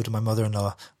credit has to go to my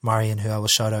mother-in-law, Marion, who I will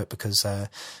shout out because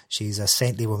she's a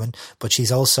saintly woman, but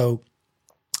she's also,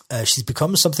 she's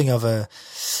become something of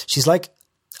she's like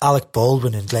Alec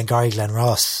Baldwin and Glengarry Glen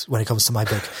Ross when it comes to my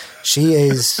book.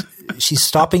 She's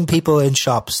stopping people in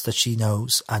shops that she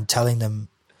knows and telling them,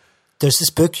 there's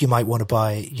this book you might want to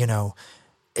buy, you know,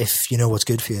 if you know what's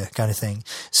good for you, kind of thing.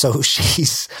 So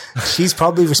she's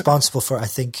probably responsible for, I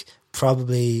think,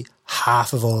 probably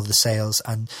half of all of the sales,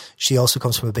 and she also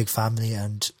comes from a big family,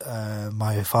 and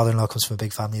my father-in-law comes from a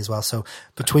big family as well. So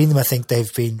between them, I think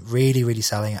they've been really, really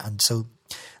selling it, and so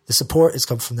the support has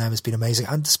come from them has been amazing,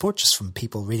 and the support just from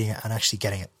people reading it and actually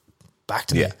getting it back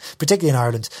to me, particularly in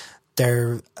Ireland.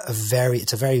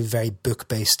 It's a very, very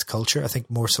book-based culture. I think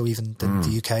more so even than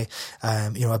the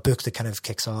UK. You know, a book that kind of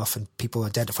kicks off and people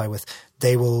identify with,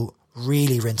 they will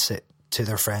really rinse it to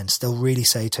their friends. They'll really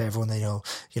say to everyone they know,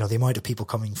 you know, the amount of people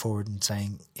coming forward and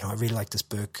saying, you know, I really like this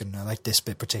book and I like this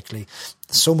bit particularly.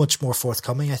 So much more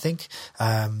forthcoming, I think.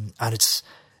 And it's,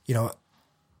 you know,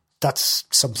 that's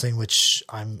something which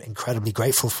I'm incredibly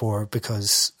grateful for,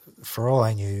 because for all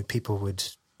I knew, people would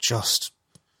just,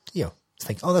 you know,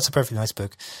 think, oh, that's a perfectly nice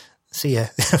book. See ya.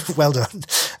 Well done.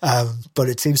 But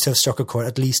it seems to have struck a chord,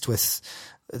 at least with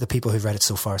the people who've read it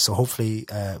so far. So hopefully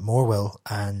more will,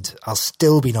 and I'll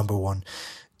still be number 1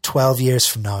 12 years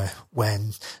from now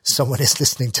when someone is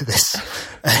listening to this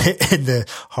in the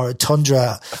hard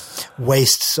tundra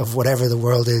wastes of whatever the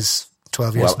world is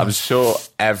 12 years from now. I'm sure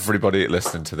everybody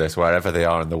listening to this, wherever they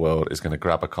are in the world, is going to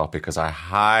grab a copy, because I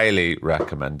highly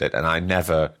recommend it, and I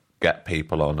never get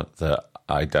people on that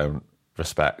I don't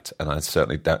respect, and I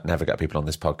certainly never get people on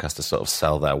this podcast to sort of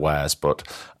sell their wares, but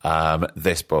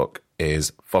this book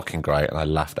is fucking great, and I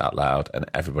laughed out loud, and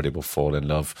everybody will fall in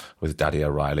love with Daddy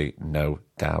O'Reilly, no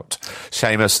doubt.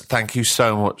 Seamus, thank you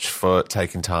so much for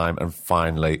taking time and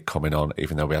finally coming on,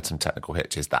 even though we had some technical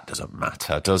hitches. That doesn't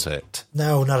matter, does it?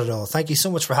 No, not at all. Thank you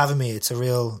so much for having me. It's a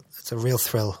real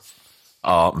thrill.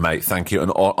 Oh, mate, thank you.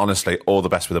 And honestly, all the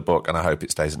best with the book, and I hope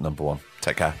it stays at number 1.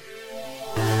 Take care.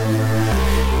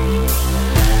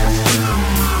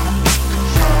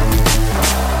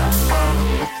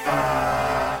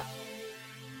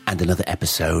 And another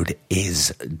episode is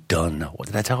done. What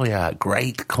did I tell you?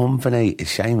 Great company is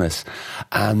Seamus.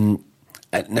 Now,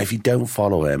 if you don't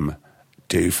follow him,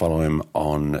 do follow him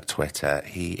on Twitter.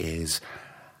 He is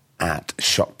at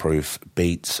Shockproof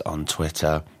Beats on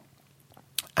Twitter.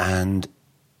 And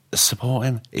support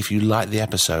him. If you like the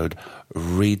episode,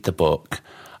 read the book,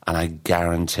 and I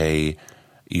guarantee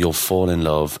you'll fall in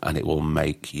love and it will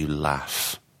make you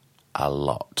laugh a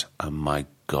lot. And my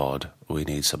God, we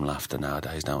need some laughter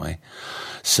nowadays, don't we?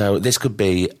 So this could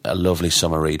be a lovely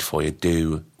summer read for you.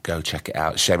 Do go check it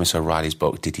out. Seamus O'Reilly's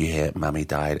book, Did You Hear Mammy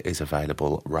Died, is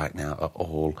available right now at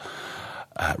all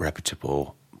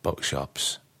reputable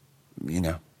bookshops. You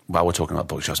know, while we're talking about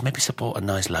bookshops, maybe support a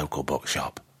nice local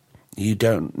bookshop. You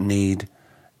don't need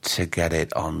to get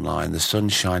it online. The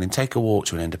sun's shining. Take a walk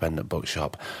to an independent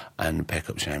bookshop and pick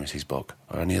up Seamus's book,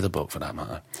 or any other book for that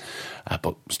matter.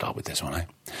 But start with this one, eh?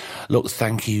 Look,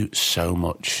 thank you so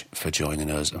much for joining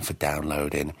us and for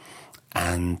downloading,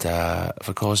 and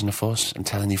for causing a fuss and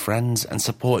telling your friends and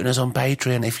supporting us on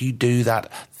Patreon. If you do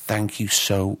that, thank you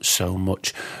so, so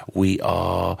much. We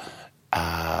are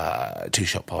Two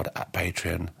Shot Pod at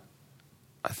Patreon.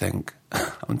 I think.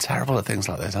 I'm terrible at things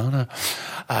like this, aren't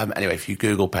I? Anyway, if you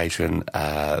Google Patreon,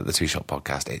 the Two Shot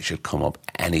Podcast, it should come up.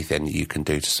 Anything you can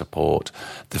do to support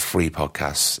the free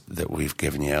podcasts that we've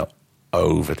given you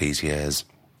over these years.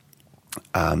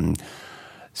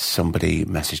 Somebody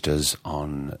messaged us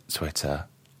on Twitter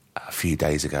a few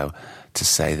days ago to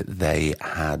say that they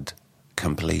had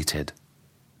completed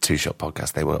Two Shot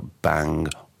Podcast. They were bang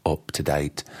up to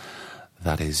date.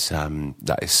 That is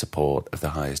support of the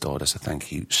highest order. So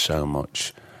thank you so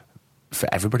much for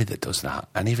everybody that does that.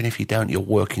 And even if you don't, you're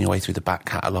working your way through the back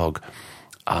catalogue.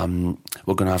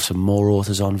 We're going to have some more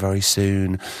authors on very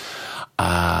soon.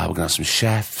 We're going to have some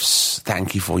chefs.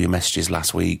 Thank you for your messages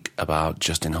last week about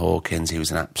Justin Hawkins. He was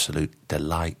an absolute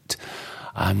delight.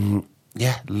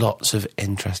 Lots of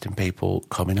interesting people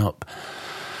coming up.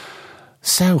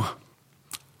 So,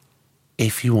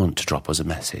 if you want to drop us a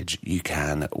message, you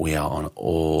can. We are on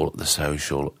all the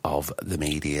social of the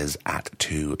medias at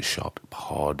Two Shot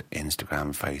Pod,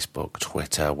 Instagram, Facebook,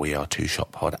 Twitter. We are Two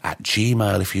Shot Pod at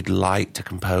Gmail. If you'd like to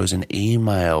compose an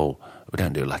email, we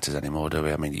don't do letters anymore, do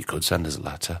we? I mean, you could send us a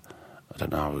letter. I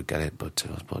don't know how we'd get it, but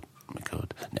we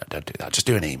could. No, don't do that. Just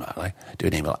do an email, eh? Do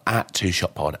an email at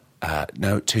twoshottpod.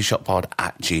 twoshottpod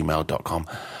at gmail.com.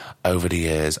 Over the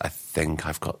years, I think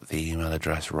I've got the email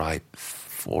address right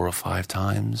 4 or 5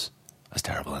 times. That's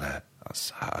terrible, isn't it?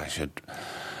 I should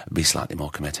be slightly more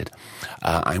committed.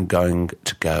 I'm going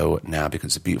to go now because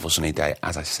it's a beautiful sunny day.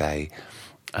 As I say,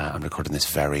 I'm recording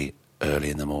this very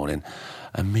early in the morning,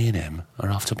 and me and him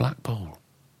are off to Blackpool.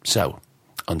 So,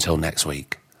 until next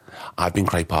week, I've been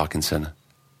Craig Parkinson,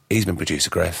 he's been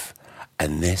producer Griff,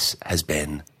 and this has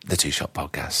been the Two Shot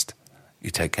Podcast.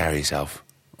 You take care of yourself.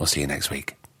 We'll see you next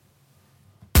week.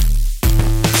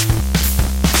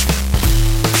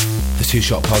 The Two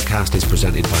Shot Podcast is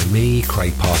presented by me,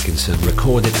 Craig Parkinson,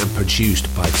 recorded and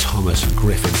produced by Thomas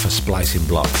Griffin for Splicing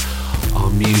Block.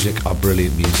 Our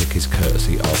brilliant music is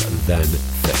courtesy of Then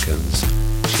Thickens.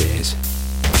 Cheers.